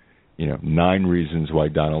about 9 reasons why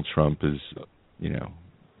Donald Trump is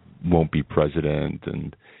won't be president,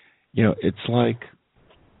 and it's like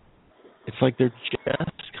they're just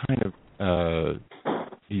kind of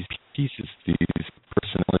these pieces, these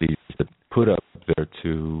personalities that put up there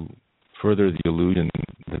to further the illusion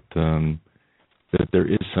that there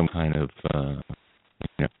is some kind of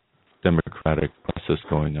democratic process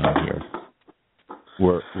going on here,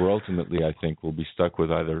 where ultimately I think we'll be stuck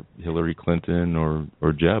with either Hillary Clinton or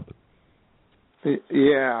Jeb.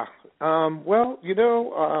 Yeah. I've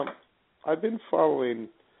been following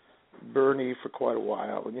Bernie for quite a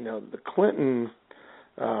while. The Clinton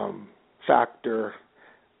factor,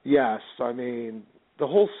 yes. I mean, the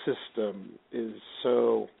whole system is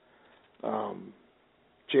so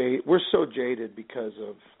we're so jaded because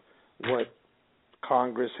of what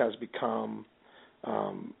Congress has become,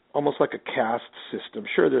 almost like a caste system.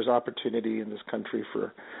 Sure, there's opportunity in this country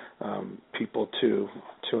for people to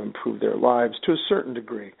improve their lives to a certain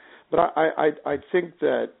degree, but I think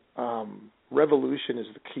that revolution is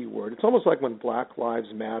the key word. It's almost like when Black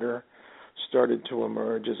Lives Matter started to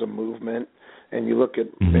emerge as a movement, and you look at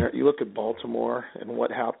Baltimore and what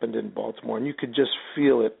happened in Baltimore, and you could just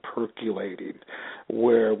feel it percolating,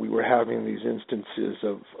 where we were having these instances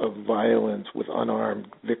of violence with unarmed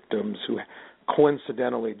victims who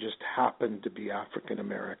coincidentally just happened to be African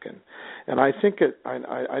American. And I think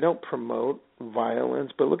I don't promote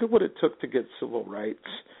violence, but look at what it took to get civil rights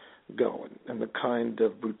going, and the kind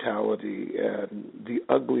of brutality and the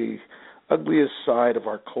ugliest side of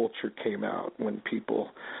our culture came out when people,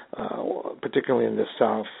 particularly in the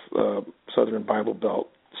southern Bible Belt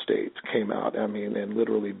states, came out, and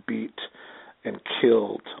literally beat and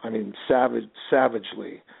killed,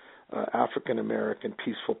 savagely, African American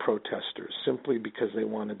peaceful protesters simply because they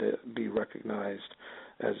wanted to be recognized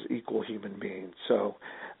as equal human beings. So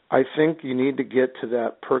I think you need to get to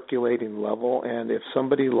that percolating level, and if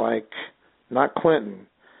somebody like, not Clinton,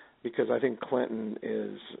 because I think Clinton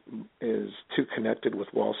is too connected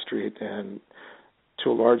with Wall Street, and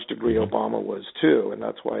to a large degree Obama was too, and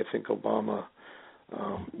that's why I think Obama,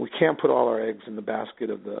 we can't put all our eggs in the basket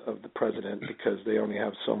of the president because they only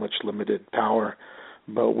have so much limited power,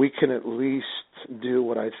 but we can at least do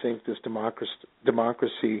what I think this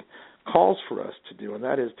democracy calls for us to do, and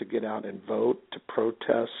that is to get out and vote, to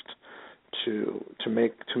protest, to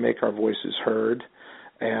make our voices heard,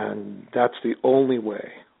 and that's the only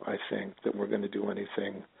way I think that we're going to do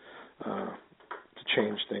anything to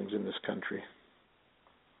change things in this country.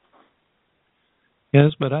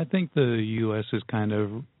 Yes, but I think the U.S. is kind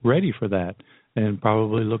of ready for that and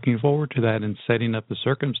probably looking forward to that and setting up the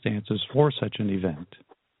circumstances for such an event.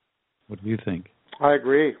 What do you think? I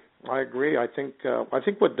agree. I think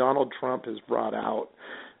what Donald Trump has brought out,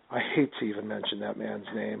 I hate to even mention that man's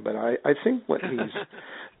name, but I think what he's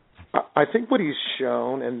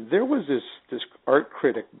shown, and there was this art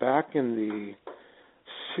critic back in the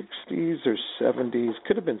 60s or 70s,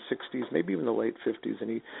 could have been 60s, maybe even the late 50s,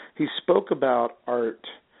 and he spoke about art,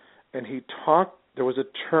 and he talked. There was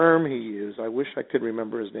a term he used. I wish I could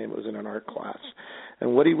remember his name. It was in an art class,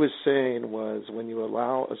 and what he was saying was when you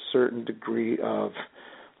allow a certain degree of,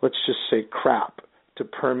 let's just say, crap to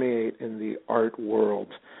permeate in the art world,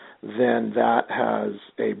 then that has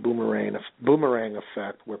a boomerang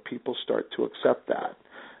effect where people start to accept that,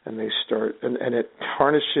 and they start, and it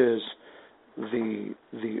tarnishes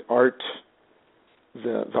the art,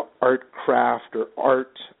 the art craft or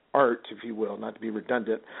art, if you will, not to be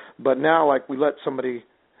redundant. But now, like, we let somebody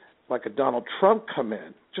like a Donald Trump come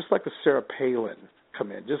in, just like a Sarah Palin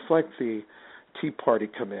come in, just like the Tea Party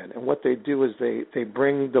come in, and what they do is they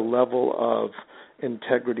bring the level of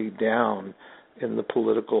integrity down in the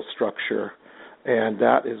political structure, and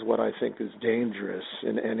that is what I think is dangerous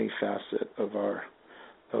in any facet of our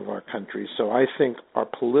country. So I think our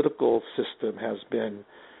political system has been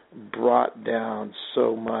brought down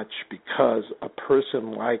so much because a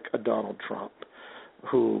person like a Donald Trump,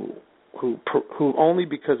 who only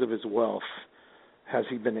because of his wealth has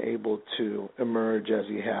he been able to emerge as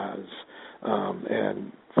he has,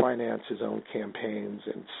 and finance his own campaigns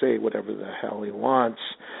and say whatever the hell he wants,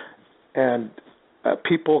 and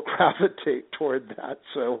people gravitate toward that.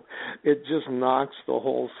 So it just knocks the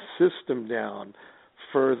whole system down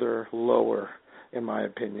further lower, in my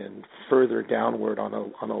opinion, further downward on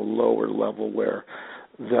a lower level where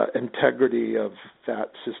the integrity of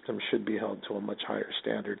that system should be held to a much higher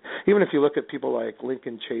standard. Even if you look at people like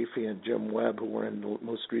Lincoln Chafee and Jim Webb, who were in the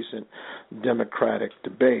most recent Democratic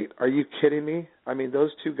debate, are you kidding me? I mean,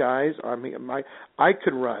 those two guys, I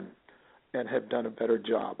could run and have done a better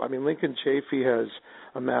job. I mean, Lincoln Chafee has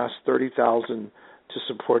amassed 30,000 to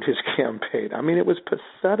support his campaign. I mean, it was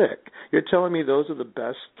pathetic. You're telling me those are the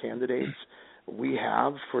best candidates we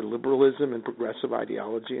have for liberalism and progressive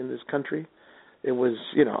ideology in this country? It was,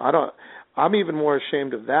 I'm even more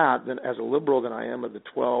ashamed of that than as a liberal than I am of the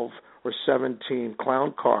 12 or 17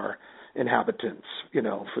 clown car inhabitants,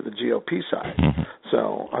 for the GOP side.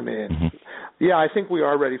 So, I mean, yeah, I think we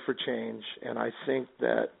are ready for change, and I think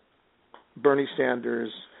that Bernie Sanders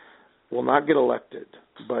will not get elected,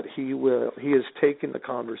 but he has taken the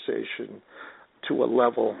conversation to a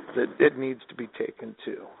level that it needs to be taken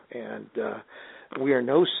to. And we are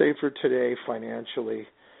no safer today financially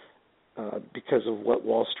because of what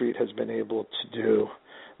Wall Street has been able to do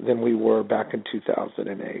than we were back in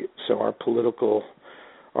 2008. So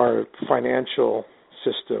our financial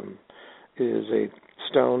system is a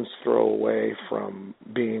stone's throw away from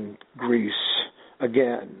being Greece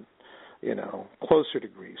again, closer to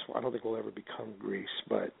Greece. Well, I don't think we'll ever become Greece,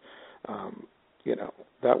 but,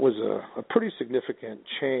 that was a pretty significant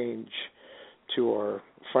change to our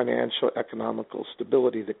financial economical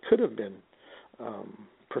stability that could have been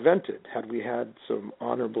prevented had we had some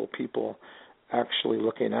honorable people actually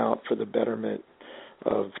looking out for the betterment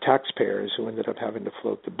of taxpayers who ended up having to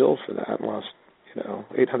float the bill for that and lost,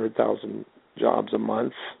 800,000 jobs a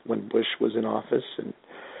month when Bush was in office. And,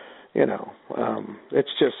 it's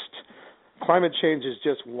just, climate change is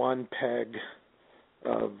just one peg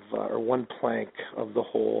of, or one plank of the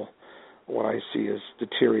whole, what I see as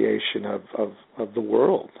deterioration of the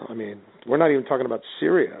world. I mean, we're not even talking about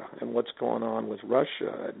Syria and what's going on with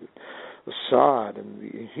Russia and Assad and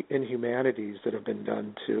the inhumanities that have been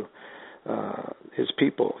done to his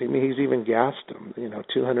people. I mean, he's even gassed them,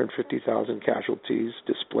 250,000 casualties,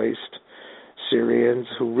 displaced Syrians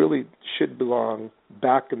who really should belong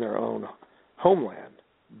back in their own homeland,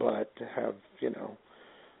 but have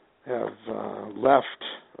left,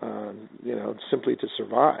 simply to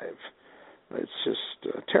survive. It's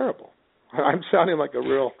just terrible. I'm sounding like a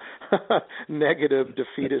real negative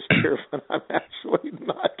defeatist here, but I'm actually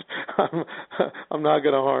not. I'm not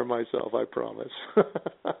going to harm myself, I promise.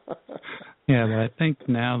 Yeah, but I think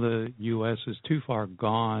now the U.S. is too far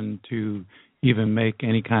gone to even make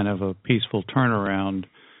any kind of a peaceful turnaround.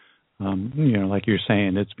 Like you're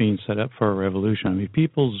saying, it's being set up for a revolution. I mean,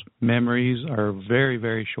 people's memories are very,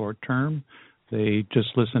 very short term. They just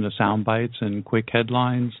listen to sound bites and quick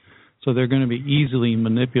headlines. So they're going to be easily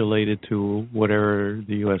manipulated to whatever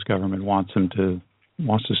the U.S. government wants to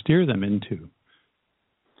steer them into.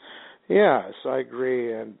 Yes, I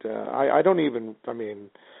agree, and I don't even. I mean,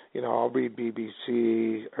 I'll read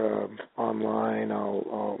BBC online.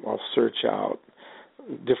 I'll search out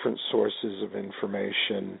different sources of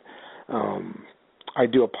information. I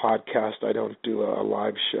do a podcast. I don't do a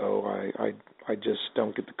live show. I just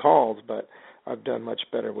don't get the calls, but I've done much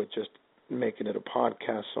better with just making it a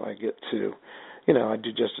podcast, so I get to, I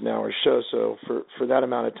do just an hour show. So for that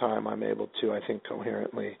amount of time, I'm able to, I think,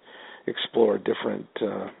 coherently explore different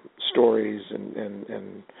stories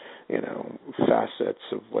and facets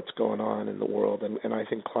of what's going on in the world. And I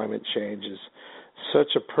think climate change is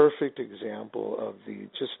such a perfect example of the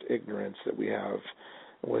just ignorance that we have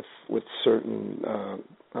with certain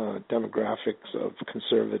demographics of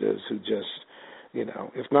conservatives who just,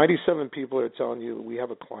 if 97 people are telling you we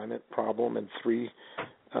have a climate problem and 3%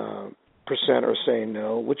 are saying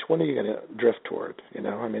no, which one are you going to drift toward?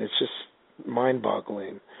 It's just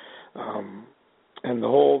mind-boggling. And the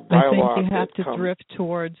whole dialogue. I think you have to drift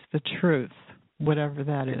towards the truth, whatever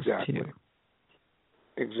that is to you.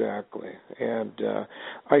 Exactly. And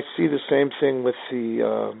I see the same thing with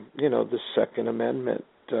the Second Amendment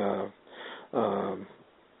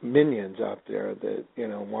minions out there that,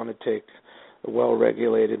 want to take a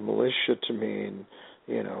well-regulated militia to mean,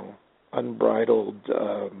 unbridled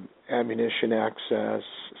ammunition access,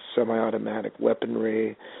 semi-automatic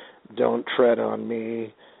weaponry, don't tread on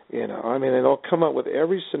me. They'll come up with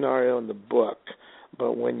every scenario in the book,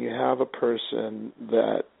 but when you have a person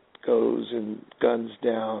that goes and guns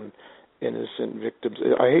down innocent victims,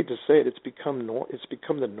 I hate to say it, it's become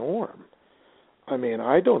the norm.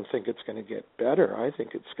 I don't think it's going to get better. I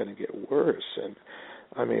think it's going to get worse. And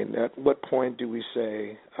at what point do we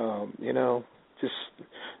say, this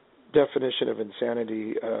definition of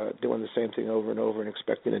insanity, doing the same thing over and over and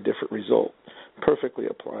expecting a different result, perfectly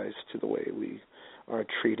applies to the way we are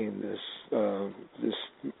treating this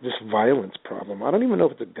violence problem. I don't even know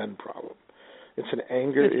if it's a gun problem. It's an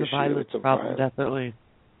anger issue. It's a violence problem, definitely.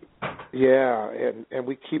 Yeah, and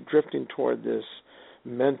we keep drifting toward this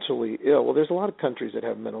mentally ill. Well, there's a lot of countries that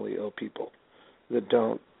have mentally ill people that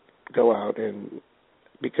don't go out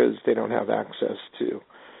because they don't have access to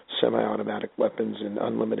semi-automatic weapons and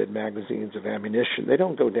unlimited magazines of ammunition. They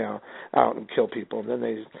don't go out and kill people. And then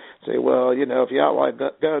they say, well, if you outlaw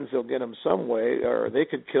guns, they'll get them some way, or they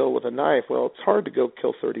could kill with a knife. Well, it's hard to go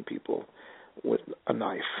kill 30 people with a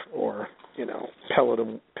knife or,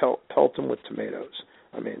 pelt them with tomatoes.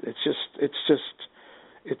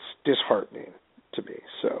 It's disheartening to me.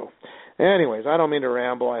 So, anyways, I don't mean to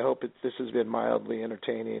ramble. I hope this has been mildly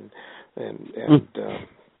entertaining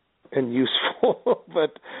and useful.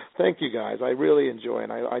 But thank you guys. I really enjoy it.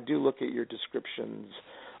 And I do look at your descriptions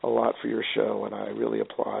a lot for your show, and I really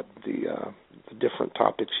applaud the different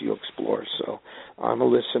topics you explore. So I'm a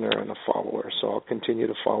listener and a follower, so I'll continue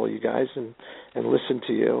to follow you guys and listen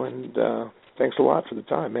to you. And thanks a lot for the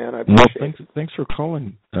time, man. I appreciate it. Thanks for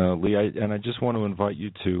calling, Lee. I just want to invite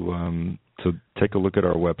you to take a look at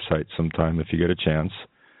our website sometime if you get a chance.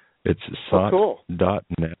 It's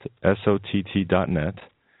sott.net, SOTT.net.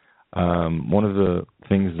 One of the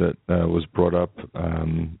things that was brought up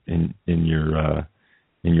in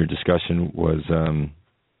your discussion was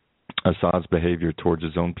Assad's behavior towards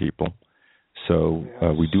his own people. So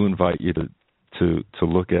we do invite you to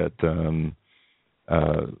look at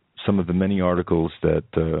some of the many articles that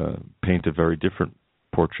paint a very different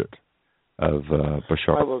portrait of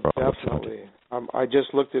Bashar al-Assad. I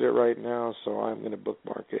just looked at it right now, so I'm going to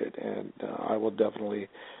bookmark it, and I will definitely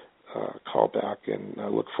call back, and I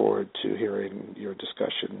look forward to hearing your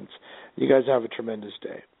discussions. You guys have a tremendous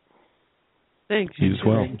day. Thanks. You as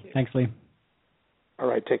well. Thanks, Lee. All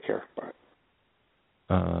right, take care.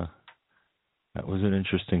 Bye. That was an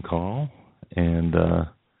interesting call, and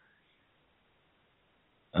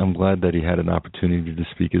I'm glad that he had an opportunity to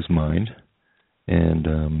speak his mind.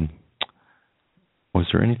 And was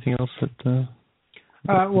there anything else that...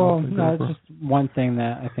 just one thing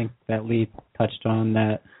that I think that Lee touched on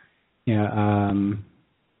that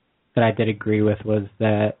that I did agree with was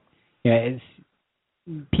that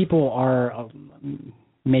people are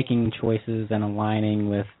making choices and aligning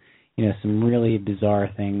with some really bizarre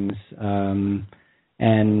things. And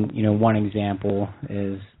one example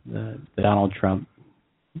is the Donald Trump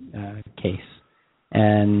case,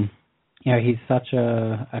 and he's such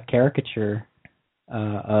a caricature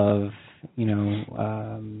of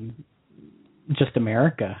just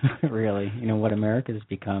America, really. What America has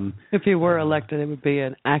become. If he were elected, it would be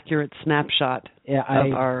an accurate snapshot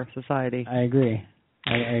of our society. I agree.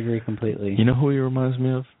 I agree completely. You know who he reminds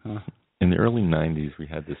me of? Huh. In the early 90s, we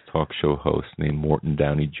had this talk show host named Morton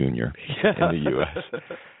Downey Jr. in the U.S.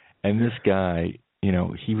 And this guy,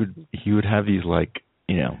 he would have these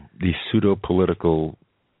these pseudo-political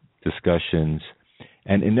discussions,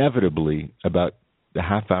 and inevitably, about a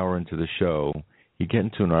half hour into the show, he'd get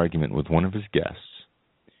into an argument with one of his guests,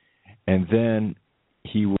 and then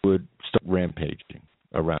he would start rampaging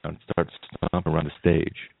around, start stomping around the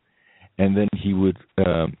stage, and then he would,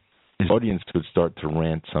 his audience would start to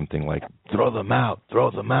rant something like, throw them out,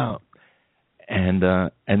 and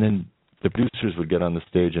then the producers would get on the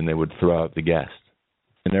stage and they would throw out the guest,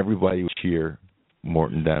 and everybody would cheer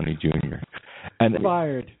Morton Downey Jr. And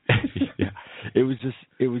fired. Yeah, it was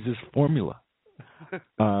just formula,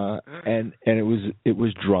 and it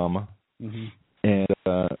was drama, mm-hmm. and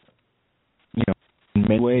in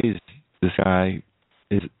many ways this guy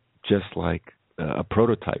is just like a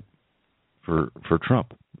prototype for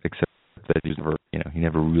Trump, except that he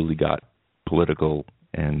never really got political,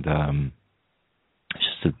 and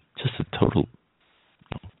just a total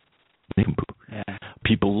nincompoop. Yeah.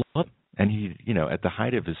 People love him. And he, at the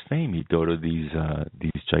height of his fame, he'd go to these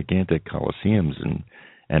gigantic coliseums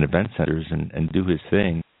and event centers and do his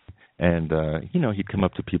thing. And he'd come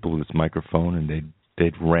up to people with his microphone and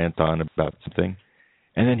they'd rant on about something,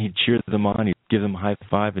 and then he'd cheer them on. He'd give them a high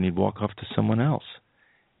five, and he'd walk off to someone else.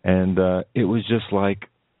 And it was just like,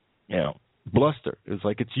 bluster. It was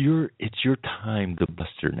like it's your time to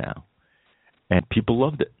bluster now, and people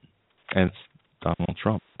loved it. And it's Donald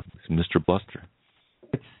Trump. It's Mr. Bluster.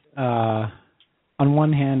 On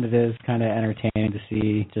one hand, it is kind of entertaining to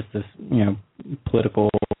see just this, political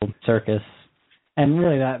circus, and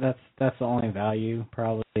really that's the only value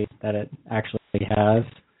probably that it actually has.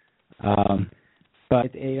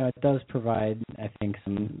 But it does provide, I think,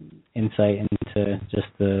 some insight into just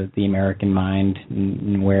the American mind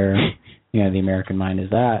and where the American mind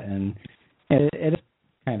is at, and it is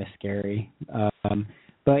kind of scary.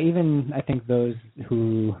 But even I think those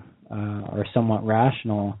who are somewhat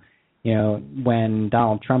rational, when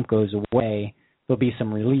Donald Trump goes away, there'll be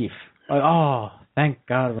some relief. Like, oh, thank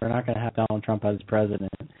God we're not going to have Donald Trump as president.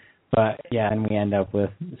 But, yeah, and we end up with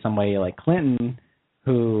somebody like Clinton,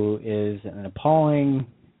 who is an appalling,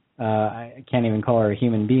 I can't even call her a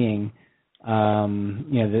human being.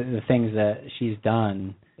 The things that she's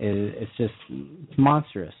done, it's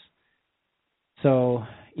monstrous. So,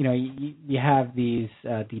 you have these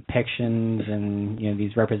depictions and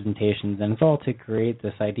these representations, and it's all to create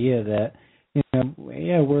this idea that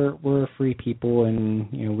we're free people,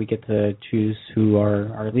 and we get to choose who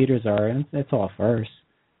our leaders are, and it's all farce.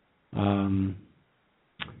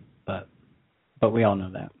 But we all know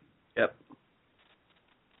that. Yep.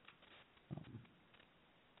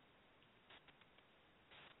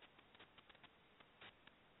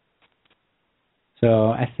 So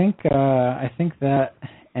I think that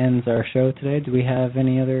ends our show today. Do we have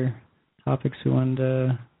any other topics we wanted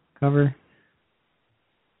to cover?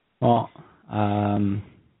 Well,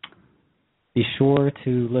 be sure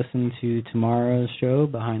to listen to tomorrow's show,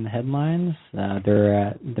 Behind the Headlines.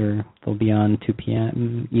 They'll be on 2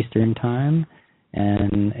 p.m. Eastern Time.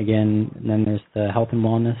 And again, then there's the Health and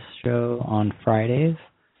Wellness show on Fridays.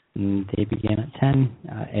 And they begin at 10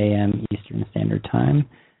 a.m. Eastern Standard Time.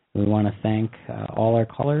 We want to thank all our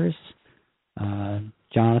callers,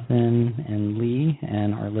 Jonathan and Lee,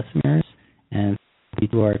 and our listeners, and we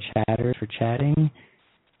do our chatters for chatting.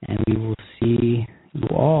 And we will see you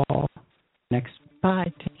all next.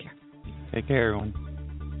 Bye. Take care. Take care, everyone.